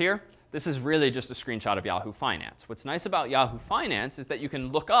relevance here? This is really just a screenshot of Yahoo Finance. What's nice about Yahoo Finance is that you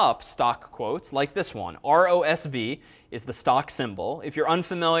can look up stock quotes like this one. ROSV is the stock symbol. If you're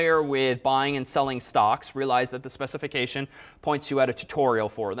unfamiliar with buying and selling stocks, realize that the specification points you at a tutorial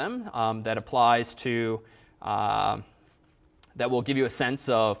for them that applies to, that will give you a sense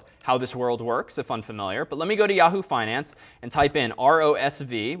of how this world works if unfamiliar. But let me go to Yahoo Finance and type in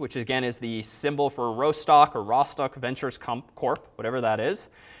ROSV, which again is the symbol for Rostock or Rostock Ventures Corp, whatever that is,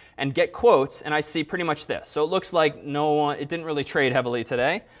 and get quotes, and I see pretty much this. So it looks like it didn't really trade heavily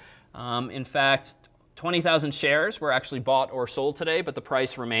today. In fact, 20,000 shares were actually bought or sold today, but the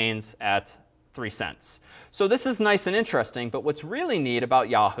price remains at 3 cents. So this is nice and interesting, but what's really neat about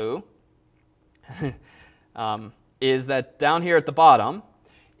Yahoo is that down here at the bottom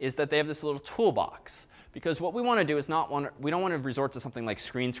is that they have this little toolbox. Because what we want to do is we don't want to resort to something like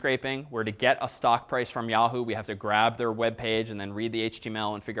screen scraping, where to get a stock price from Yahoo, we have to grab their web page and then read the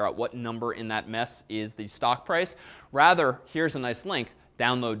HTML and figure out what number in that mess is the stock price. Rather, here's a nice link,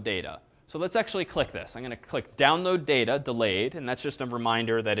 download data. So let's actually click this. I'm going to click download data delayed, and that's just a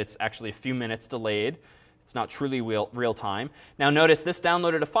reminder that it's actually a few minutes delayed. It's not truly real time. Now notice this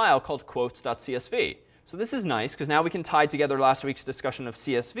downloaded a file called quotes.csv. So this is nice, because now we can tie together last week's discussion of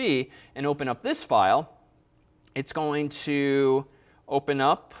CSV and open up this file. It's going to open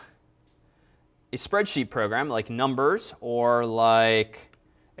up a spreadsheet program like Numbers or like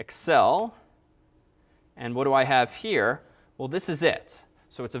Excel. And what do I have here? Well, this is it.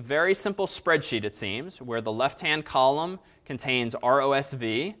 So it's a very simple spreadsheet, it seems, where the left-hand column contains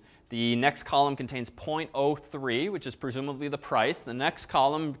ROSV. The next column contains 0.03, which is presumably the price. The next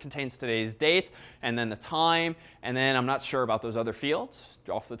column contains today's date, and then the time. And then I'm not sure about those other fields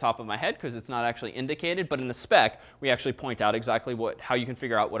off the top of my head because it's not actually indicated. But in the spec, we actually point out exactly how you can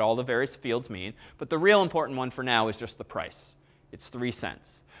figure out what all the various fields mean. But the real important one for now is just the price. It's 3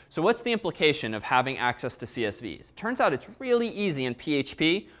 cents. So what's the implication of having access to CSVs? Turns out it's really easy in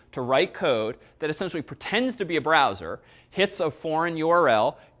PHP to write code that essentially pretends to be a browser, hits a foreign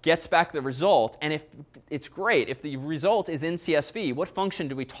URL, gets back the result, and if it's great, if the result is in CSV, what function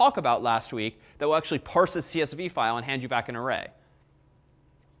did we talk about last week that will actually parse a CSV file and hand you back an array?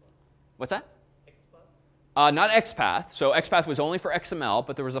 What's that? Not XPath. So XPath was only for XML,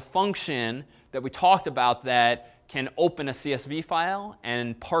 but there was a function that we talked about that can open a CSV file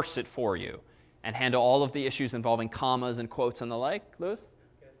and parse it for you and handle all of the issues involving commas and quotes and the like. Lewis?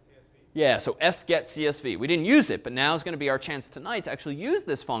 Yeah, so fgetCSV. We didn't use it, but now is going to be our chance tonight to actually use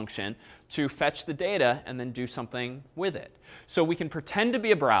this function to fetch the data and then do something with it. So we can pretend to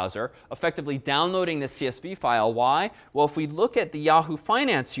be a browser, effectively downloading this CSV file. Why? Well, if we look at the Yahoo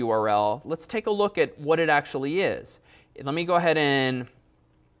Finance URL, let's take a look at what it actually is. Let me go ahead and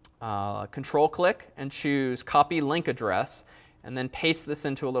control click and choose copy link address, and then paste this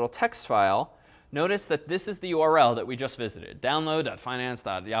into a little text file, notice that this is the URL that we just visited,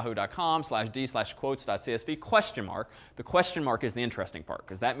 download.finance.yahoo.com/d/quotes.csv question mark. The question mark is the interesting part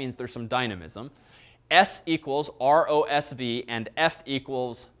because that means there's some dynamism. S equals ROSV and F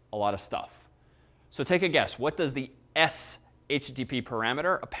equals a lot of stuff. So take a guess. What does the S HTTP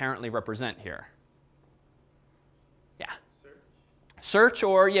parameter apparently represent here? Yeah. Search,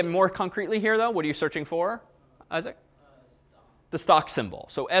 or yeah, more concretely here though, what are you searching for, Isaac? The stock symbol.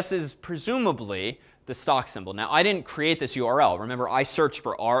 So S is presumably the stock symbol. Now, I didn't create this URL. Remember, I searched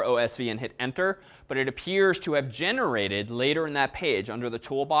for ROSV and hit enter, but it appears to have generated later in that page under the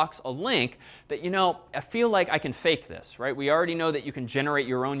toolbox a link that, I feel like I can fake this, right? We already know that you can generate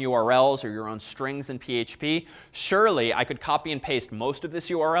your own URLs or your own strings in PHP. Surely, I could copy and paste most of this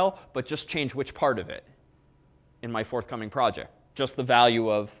URL, but just change which part of it in my forthcoming project. Just the value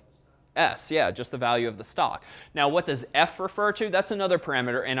of S, yeah, just the value of the stock. Now, what does F refer to? That's another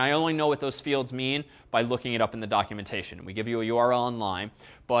parameter, and I only know what those fields mean by looking it up in the documentation. We give you a URL online,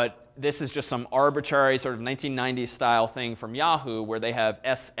 but this is just some arbitrary sort of 1990s style thing from Yahoo where they have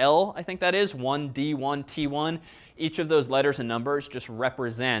SL, I think that is, 1D1, T1. Each of those letters and numbers just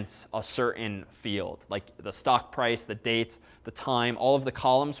represents a certain field, like the stock price, the date, the time, all of the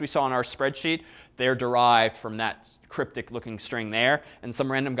columns we saw in our spreadsheet, they're derived from that cryptic looking string there, and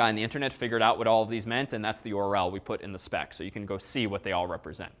some random guy on the internet figured out what all of these meant, and that's the URL we put in the spec. So you can go see what they all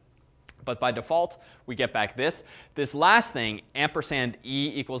represent. But by default, we get back this. This last thing, ampersand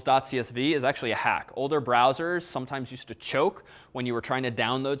E equals .csv, is actually a hack. Older browsers sometimes used to choke when you were trying to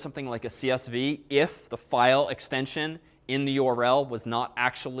download something like a CSV if the file extension in the URL was not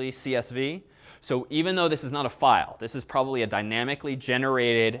actually CSV. So even though this is not a file, this is probably a dynamically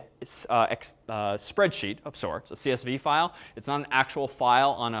generated spreadsheet of sorts, a CSV file. It's not an actual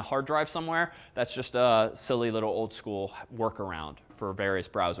file on a hard drive somewhere. That's just a silly little old school workaround for various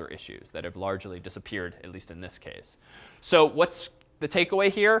browser issues that have largely disappeared, at least in this case. So what's the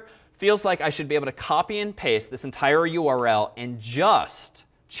takeaway here? Feels like I should be able to copy and paste this entire URL and just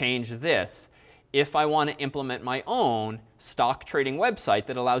change this if I want to implement my own stock trading website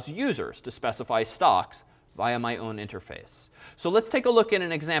that allows users to specify stocks via my own interface. So let's take a look at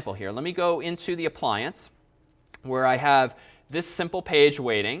an example here. Let me go into the appliance where I have this simple page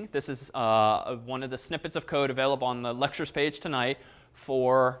waiting. This is one of the snippets of code available on the lectures page tonight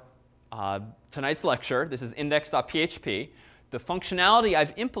for tonight's lecture. This is index.php. The functionality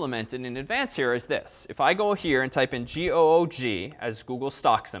I've implemented in advance here is this. If I go here and type in GOOG as Google's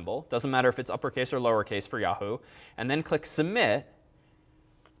stock symbol, doesn't matter if it's uppercase or lowercase for Yahoo, and then click Submit,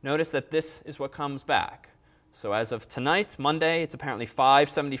 notice that this is what comes back. So as of tonight, Monday, it's apparently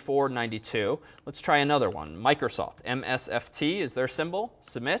 574.92. Let's try another one. Microsoft, MSFT is their symbol.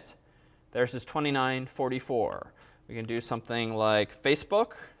 Submit. Theirs is 29.44. We can do something like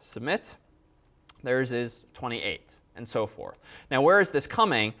Facebook. Submit. Theirs is 28. And so forth. Now, where is this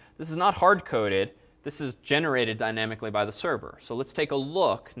coming? This is not hard-coded. This is generated dynamically by the server. So let's take a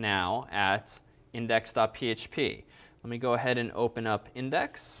look now at index.php. Let me go ahead and open up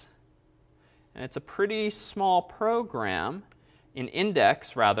index. And it's a pretty small program. In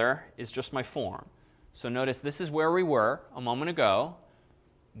index, rather, is just my form. So notice this is where we were a moment ago.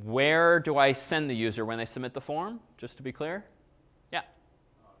 Where do I send the user when they submit the form? Just to be clear. Yeah.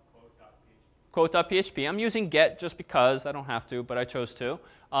 Quote.php. I'm using get just because I don't have to, but I chose to.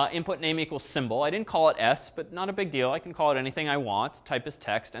 Input name equals symbol. I didn't call it S, but not a big deal. I can call it anything I want. Type as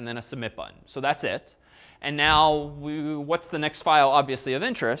text, and then a submit button. So that's it. And now, what's the next file obviously of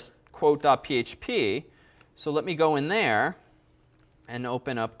interest? Quote.php. So let me go in there and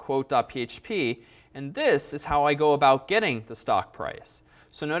open up quote.php. And this is how I go about getting the stock price.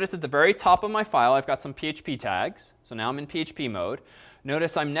 So notice at the very top of my file, I've got some PHP tags. So now I'm in PHP mode.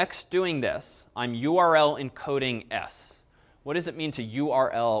 Notice I'm next doing this. I'm URL encoding S. What does it mean to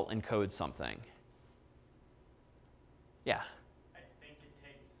URL encode something? Yeah. I think it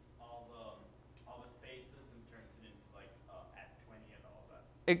takes all the spaces and turns it into like at 20 and all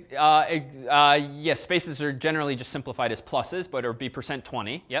that. Yes, spaces are generally just simplified as pluses, but it would be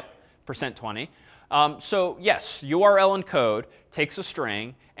 %20. Yep, %20. So yes, URL encode takes a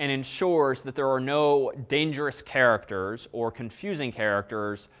string and ensures that there are no dangerous characters or confusing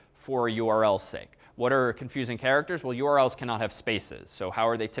characters for a URL's sake. What are confusing characters? Well, URLs cannot have spaces. So how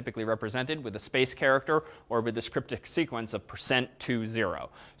are they typically represented? With a space character or with this cryptic sequence of %20.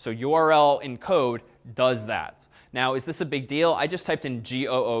 So URL encode does that. Now, is this a big deal? I just typed in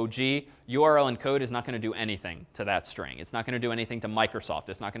GOOG. URL encode is not going to do anything to that string. It's not going to do anything to Microsoft.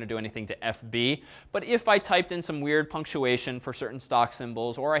 It's not going to do anything to FB. But if I typed in some weird punctuation for certain stock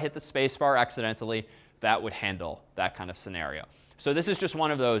symbols, or I hit the spacebar accidentally, that would handle that kind of scenario. So this is just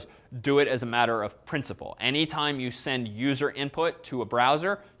one of those, do it as a matter of principle. Anytime you send user input to a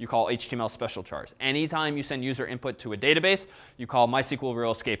browser, you call HTML special chars. Anytime you send user input to a database, you call MySQL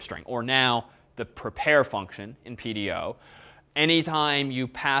real escape string, or now the prepare function in PDO. Anytime you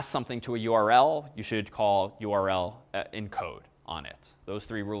pass something to a URL, you should call URL encode on it. Those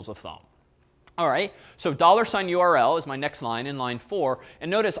 3 rules of thumb. All right, so $URL is my next line in line 4.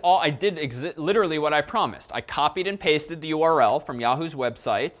 And notice all I did literally what I promised. I copied and pasted the URL from Yahoo's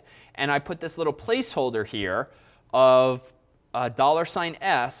website, and I put this little placeholder here of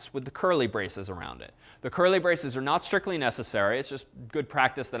 $S with the curly braces around it. The curly braces are not strictly necessary. It's just good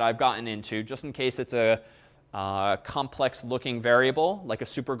practice that I've gotten into, just in case it's a complex looking variable, like a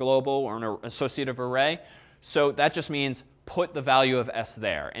superglobal or an associative array. So that just means put the value of S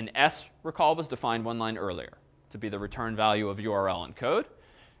there. And S, recall, was defined 1 line earlier to be the return value of URL encode.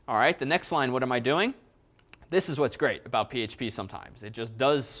 All right, the next line, what am I doing? This is what's great about PHP sometimes. It just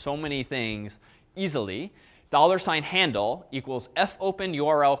does so many things easily. $handle equals fopen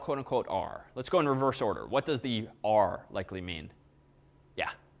URL quote unquote R. Let's go in reverse order. What does the R likely mean? Yeah,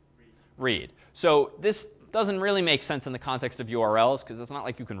 read. So this doesn't really make sense in the context of URLs, because it's not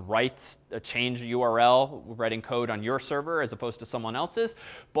like you can change a URL writing code on your server as opposed to someone else's.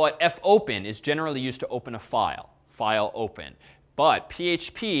 But fopen is generally used to open a file open. But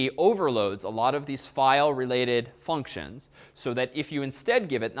PHP overloads a lot of these file-related functions so that if you instead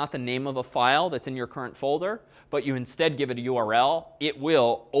give it not the name of a file that's in your current folder, but you instead give it a URL, it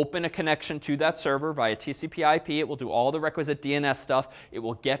will open a connection to that server via TCP/IP. It will do all the requisite DNS stuff. It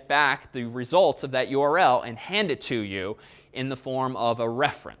will get back the results of that URL and hand it to you in the form of a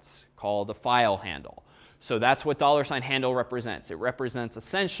reference called a file handle. So that's what $handle represents. It represents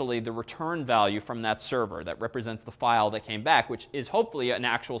essentially the return value from that server that represents the file that came back, which is hopefully an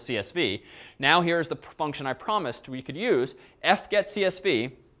actual CSV. Now here's the function I promised we could use.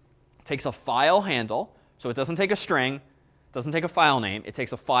 fgetCSV takes a file handle. So it doesn't take a string, doesn't take a file name. It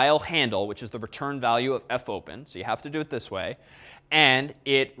takes a file handle, which is the return value of fopen. So you have to do it this way. And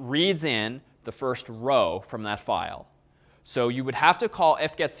it reads in the first row from that file. So you would have to call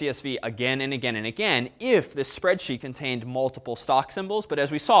fgetCSV again and again and again if this spreadsheet contained multiple stock symbols. But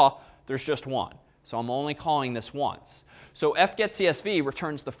as we saw, there's just one. So I'm only calling this once. So fgetCSV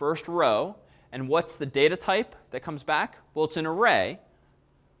returns the first row. And what's the data type that comes back? Well, it's an array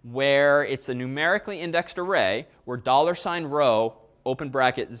where it's a numerically indexed array where $row, open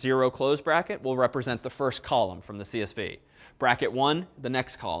bracket, 0, close bracket, will represent the first column from the CSV. Bracket 1, the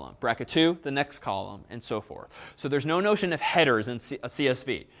next column. Bracket 2, the next column, and so forth. So there's no notion of headers in a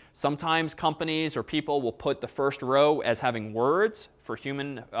CSV. Sometimes companies or people will put the first row as having words for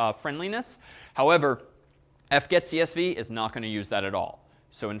human friendliness. However, fgetCSV is not going to use that at all.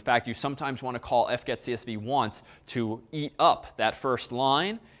 So in fact, you sometimes want to call fgetCSV once to eat up that first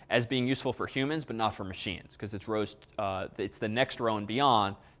line as being useful for humans, but not for machines, because it's the next row and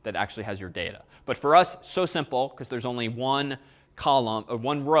beyond that actually has your data. But for us, so simple, because there's only one column or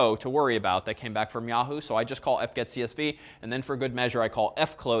one row to worry about that came back from Yahoo. So I just call fgetCSV, and then for good measure, I call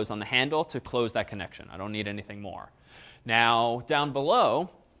fclose on the handle to close that connection. I don't need anything more. Now, down below,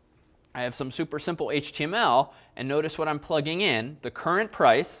 I have some super simple HTML, and notice what I'm plugging in, the current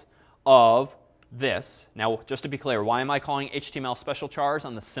price of this. Now, just to be clear, why am I calling HTML special chars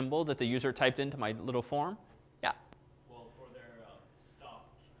on the symbol that the user typed into my little form? Yeah? Well, for their stock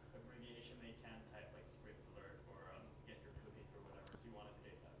abbreviation, they can type like script alert or get your cookies or whatever, so you want to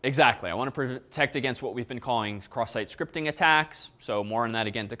take that. Exactly. I want to protect against what we've been calling cross-site scripting attacks. So more on that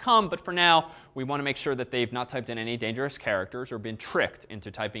again to come. But for now, we want to make sure that they've not typed in any dangerous characters or been tricked into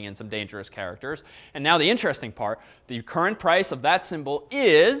typing in some dangerous characters. And now the interesting part, the current price of that symbol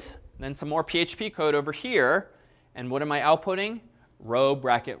is, then some more PHP code over here. And what am I outputting? Row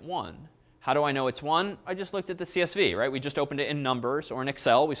bracket 1. How do I know it's 1? I just looked at the CSV, right? We just opened it in numbers or in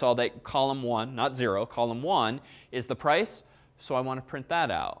Excel. We saw that column 1, not 0, column 1 is the price. So I want to print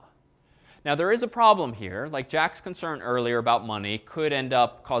that out. Now there is a problem here. Like Jack's concern earlier about money could end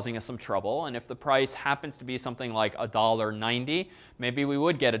up causing us some trouble. And if the price happens to be something like $1.90, maybe we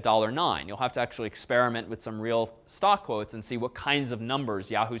would get $1.09. You'll have to actually experiment with some real stock quotes and see what kinds of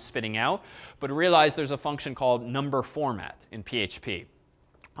numbers Yahoo's spitting out. But realize there's a function called number format in PHP.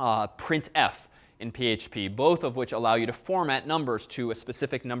 Printf in PHP, both of which allow you to format numbers to a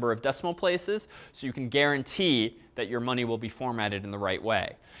specific number of decimal places so you can guarantee that your money will be formatted in the right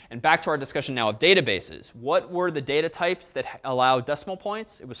way. And back to our discussion now of databases. What were the data types that allow decimal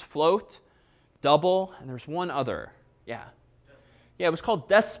points? It was float, double, and there's one other. Yeah. Yeah, it was called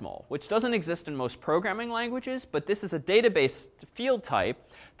decimal, which doesn't exist in most programming languages, but this is a database field type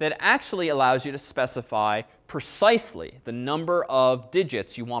that actually allows you to specify precisely the number of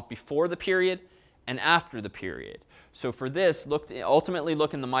digits you want before the period and after the period. So for this, ultimately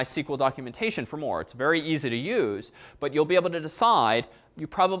look in the MySQL documentation for more. It's very easy to use, but you'll be able to decide you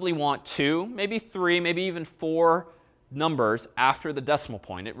probably want 2, maybe 3, maybe even 4 numbers after the decimal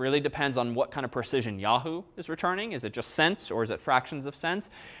point. It really depends on what kind of precision Yahoo is returning. Is it just cents or is it fractions of cents?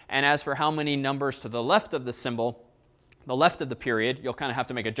 And as for how many numbers to the left of the symbol, the left of the period, you'll kind of have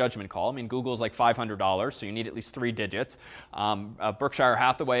to make a judgment call. I mean, Google's like $500, so you need at least 3 digits. Berkshire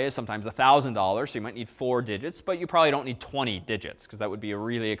Hathaway is sometimes $1,000, so you might need 4 digits, but you probably don't need 20 digits because that would be a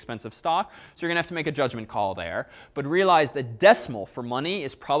really expensive stock. So you're going to have to make a judgment call there. But realize that decimal for money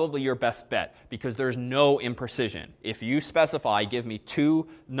is probably your best bet because there's no imprecision. If you specify, give me 2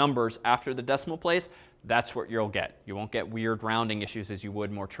 numbers after the decimal place, that's what you'll get. You won't get weird rounding issues as you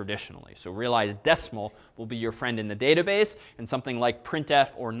would more traditionally. So realize decimal will be your friend in the database, and something like printf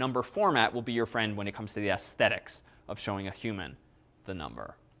or number format will be your friend when it comes to the aesthetics of showing a human the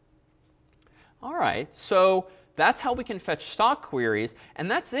number. All right, so that's how we can fetch stock queries,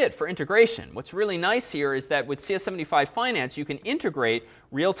 and that's it for integration. What's really nice here is that with CS75 Finance, you can integrate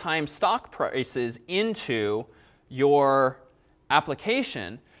real-time stock prices into your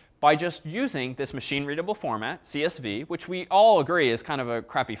application by just using this machine-readable format, CSV, which we all agree is kind of a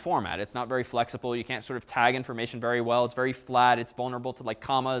crappy format. It's not very flexible. You can't sort of tag information very well. It's very flat. It's vulnerable to like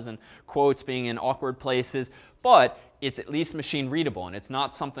commas and quotes being in awkward places. But it's at least machine-readable, and it's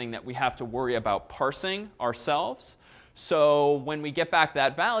not something that we have to worry about parsing ourselves. So when we get back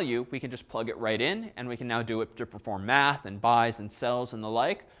that value, we can just plug it right in, and we can now do it to perform math and buys and sells and the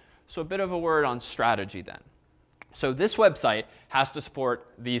like. So a bit of a word on strategy then. So this website has to support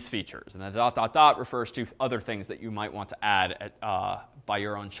these features. And the ... refers to other things that you might want to add by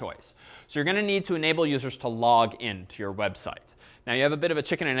your own choice. So you're going to need to enable users to log in to your website. Now you have a bit of a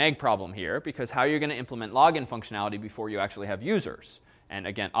chicken and egg problem here, because how are you going to implement login functionality before you actually have users? And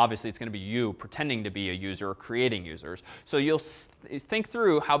again, obviously, it's going to be you pretending to be a user or creating users. So you'll think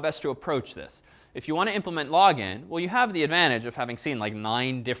through how best to approach this. If you want to implement login, well, you have the advantage of having seen like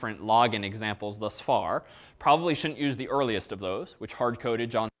 9 different login examples thus far. Probably shouldn't use the earliest of those, which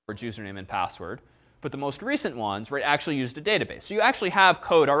hard-coded John Ford's username and password. But the most recent ones, right, actually used a database. So you actually have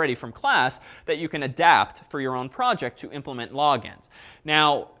code already from class that you can adapt for your own project to implement logins.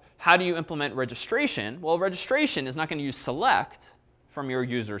 Now, how do you implement registration? Well, registration is not going to use select from your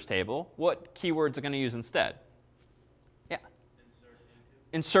users table. What keywords are going to use instead?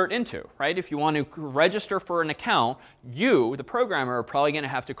 Insert into, right? If you want to register for an account, you, the programmer, are probably going to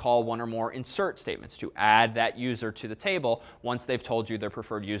have to call 1 or more insert statements to add that user to the table once they've told you their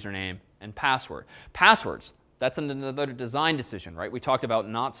preferred username and password. Passwords, that's another design decision, right? We talked about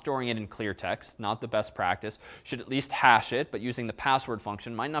not storing it in clear text, not the best practice. Should at least hash it, but using the password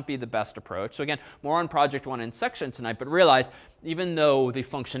function might not be the best approach. So again, more on Project 1 in section tonight, but realize even though the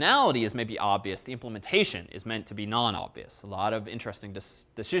functionality is maybe obvious, the implementation is meant to be non-obvious. A lot of interesting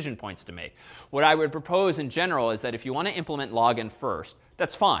decision points to make. What I would propose in general is that if you want to implement login first,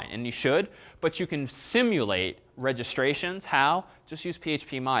 that's fine, and you should, but you can simulate registrations. How? Just use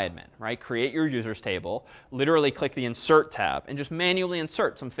phpMyAdmin, right? Create your users table, literally click the Insert tab, and just manually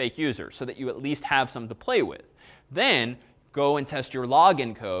insert some fake users so that you at least have some to play with. Then go and test your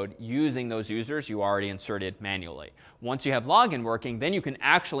login code using those users you already inserted manually. Once you have login working, then you can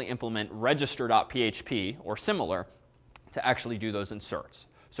actually implement register.php or similar to actually do those inserts.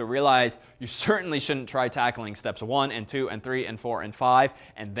 So realize you certainly shouldn't try tackling steps 1 and 2 and 3 and 4 and 5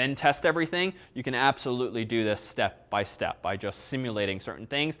 and then test everything. You can absolutely do this step by just simulating certain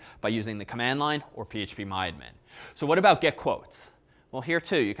things by using the command line or phpMyAdmin. So what about get quotes? Well, here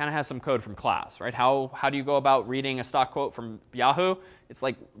too, you kind of have some code from class, right? How do you go about reading a stock quote from Yahoo? It's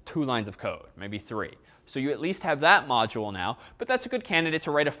like 2 lines of code, maybe 3. So you at least have that module now, but that's a good candidate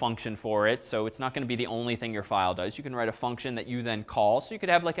to write a function for it. So it's not going to be the only thing your file does. You can write a function that you then call. So you could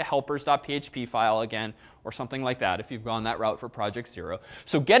have like a helpers.php file again, or something like that if you've gone that route for Project 0.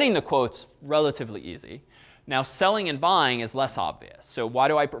 So getting the quotes, relatively easy. Now selling and buying is less obvious. So why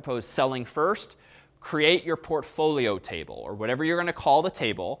do I propose selling first? Create your portfolio table, or whatever you're going to call the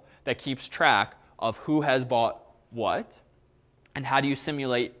table that keeps track of who has bought what. And how do you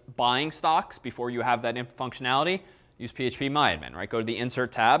simulate buying stocks before you have that functionality? Use phpMyAdmin, right? Go to the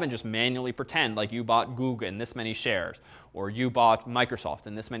Insert tab and just manually pretend like you bought Google in this many shares, or you bought Microsoft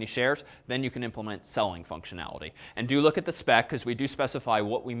in this many shares. Then you can implement selling functionality. And do look at the spec, because we do specify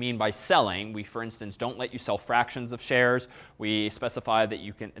what we mean by selling. We, for instance, don't let you sell fractions of shares. We specify that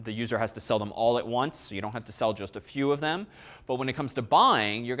the user has to sell them all at once, so you don't have to sell just a few of them. But when it comes to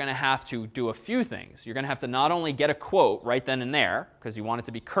buying, you're going to have to do a few things. You're going to have to not only get a quote right then and there, because you want it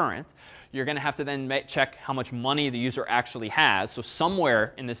to be current. You're going to have to then check how much money the user actually has. So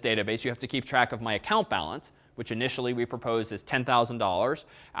somewhere in this database, you have to keep track of my account balance, which initially we propose is $10,000.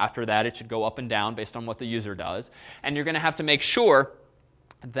 After that, it should go up and down based on what the user does. And you're going to have to make sure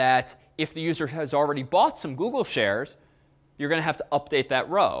that if the user has already bought some Google shares, you're going to have to update that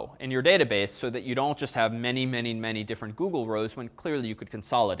row in your database so that you don't just have many, many, many different Google rows when clearly you could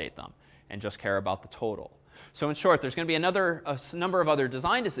consolidate them and just care about the total. So in short, there's going to be a number of other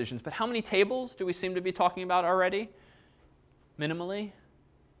design decisions. But how many tables do we seem to be talking about already, minimally?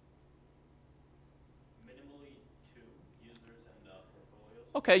 Minimally 2, users and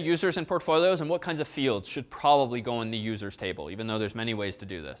portfolios. OK, users and portfolios. And what kinds of fields should probably go in the users table, even though there's many ways to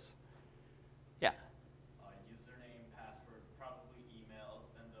do this? Yeah? Username, password, probably email,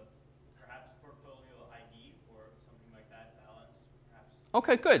 and perhaps portfolio ID or something like that, balance, perhaps.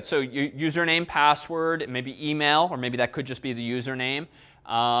 OK, good. So username, password, maybe email, or maybe that could just be the username.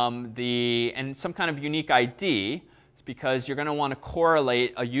 And some kind of unique ID, because you're going to want to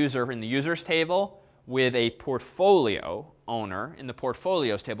correlate a user in the users table with a portfolio owner in the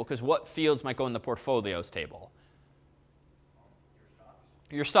portfolios table, because what fields might go in the portfolios table?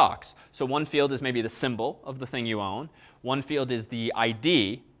 Your stocks. So one field is maybe the symbol of the thing you own. One field is the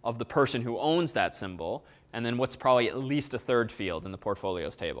ID of the person who owns that symbol. And then what's probably at least a third field in the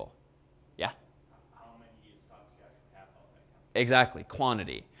portfolios table? Yeah? How many stocks you actually have on that account? Exactly,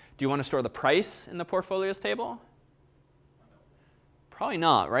 quantity. Do you want to store the price in the portfolios table? No. Probably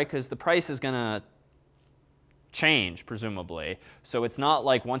not, right? Because the price is going to change, presumably. So it's not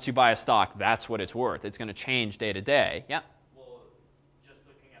like once you buy a stock, that's what it's worth. It's going to change day to day. Yeah? Well, just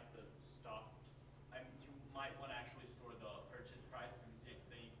looking at the stocks, you might want to actually store the purchase price because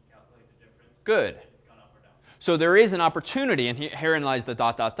then you can calculate the difference. Good. If it's gone up or down. So there is an opportunity, and herein lies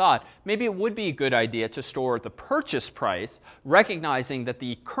the ... Maybe it would be a good idea to store the purchase price, recognizing that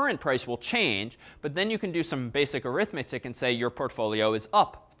the current price will change, but then you can do some basic arithmetic and say your portfolio is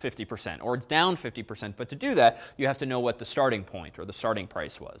up 50% or it's down 50%. But to do that, you have to know what the starting point or the starting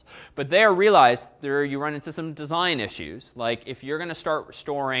price was. But realize you run into some design issues. Like if you're going to start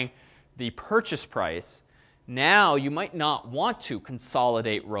storing the purchase price, now you might not want to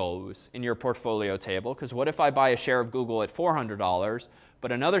consolidate rows in your portfolio table, because what if I buy a share of Google at $400,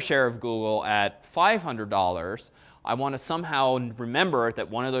 but another share of Google at $500? I want to somehow remember that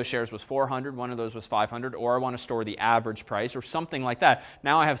one of those shares was 400, one of those was 500, or I want to store the average price or something like that.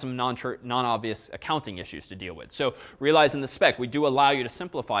 Now I have some non-obvious accounting issues to deal with. So realize in the spec, we do allow you to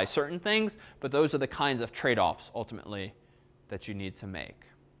simplify certain things, but those are the kinds of trade-offs ultimately that you need to make.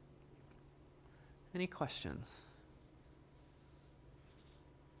 Any questions?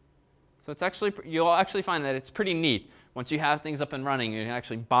 So you'll actually find that it's pretty neat. Once you have things up and running, you can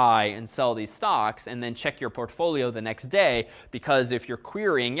actually buy and sell these stocks and then check your portfolio the next day, because if you're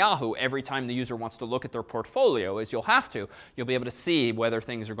querying Yahoo every time the user wants to look at their portfolio, as you'll have to, you'll be able to see whether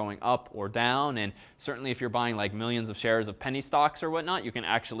things are going up or down. And certainly if you're buying like millions of shares of penny stocks or whatnot, you can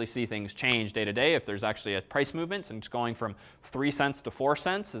actually see things change day to day. If there's actually a price movement and it's going from 3 cents to 4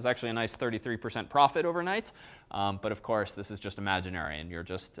 cents is actually a nice 33% profit overnight. But of course, this is just imaginary, and you're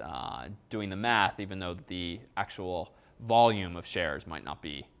just doing the math, even though the actual volume of shares might not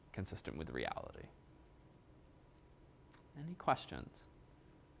be consistent with reality. Any questions?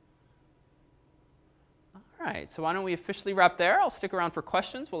 All right, so why don't we officially wrap there? I'll stick around for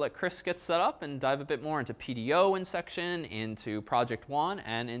questions. We'll let Chris get set up and dive a bit more into PDO in section, into Project 1,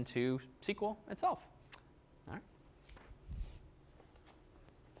 and into SQL itself.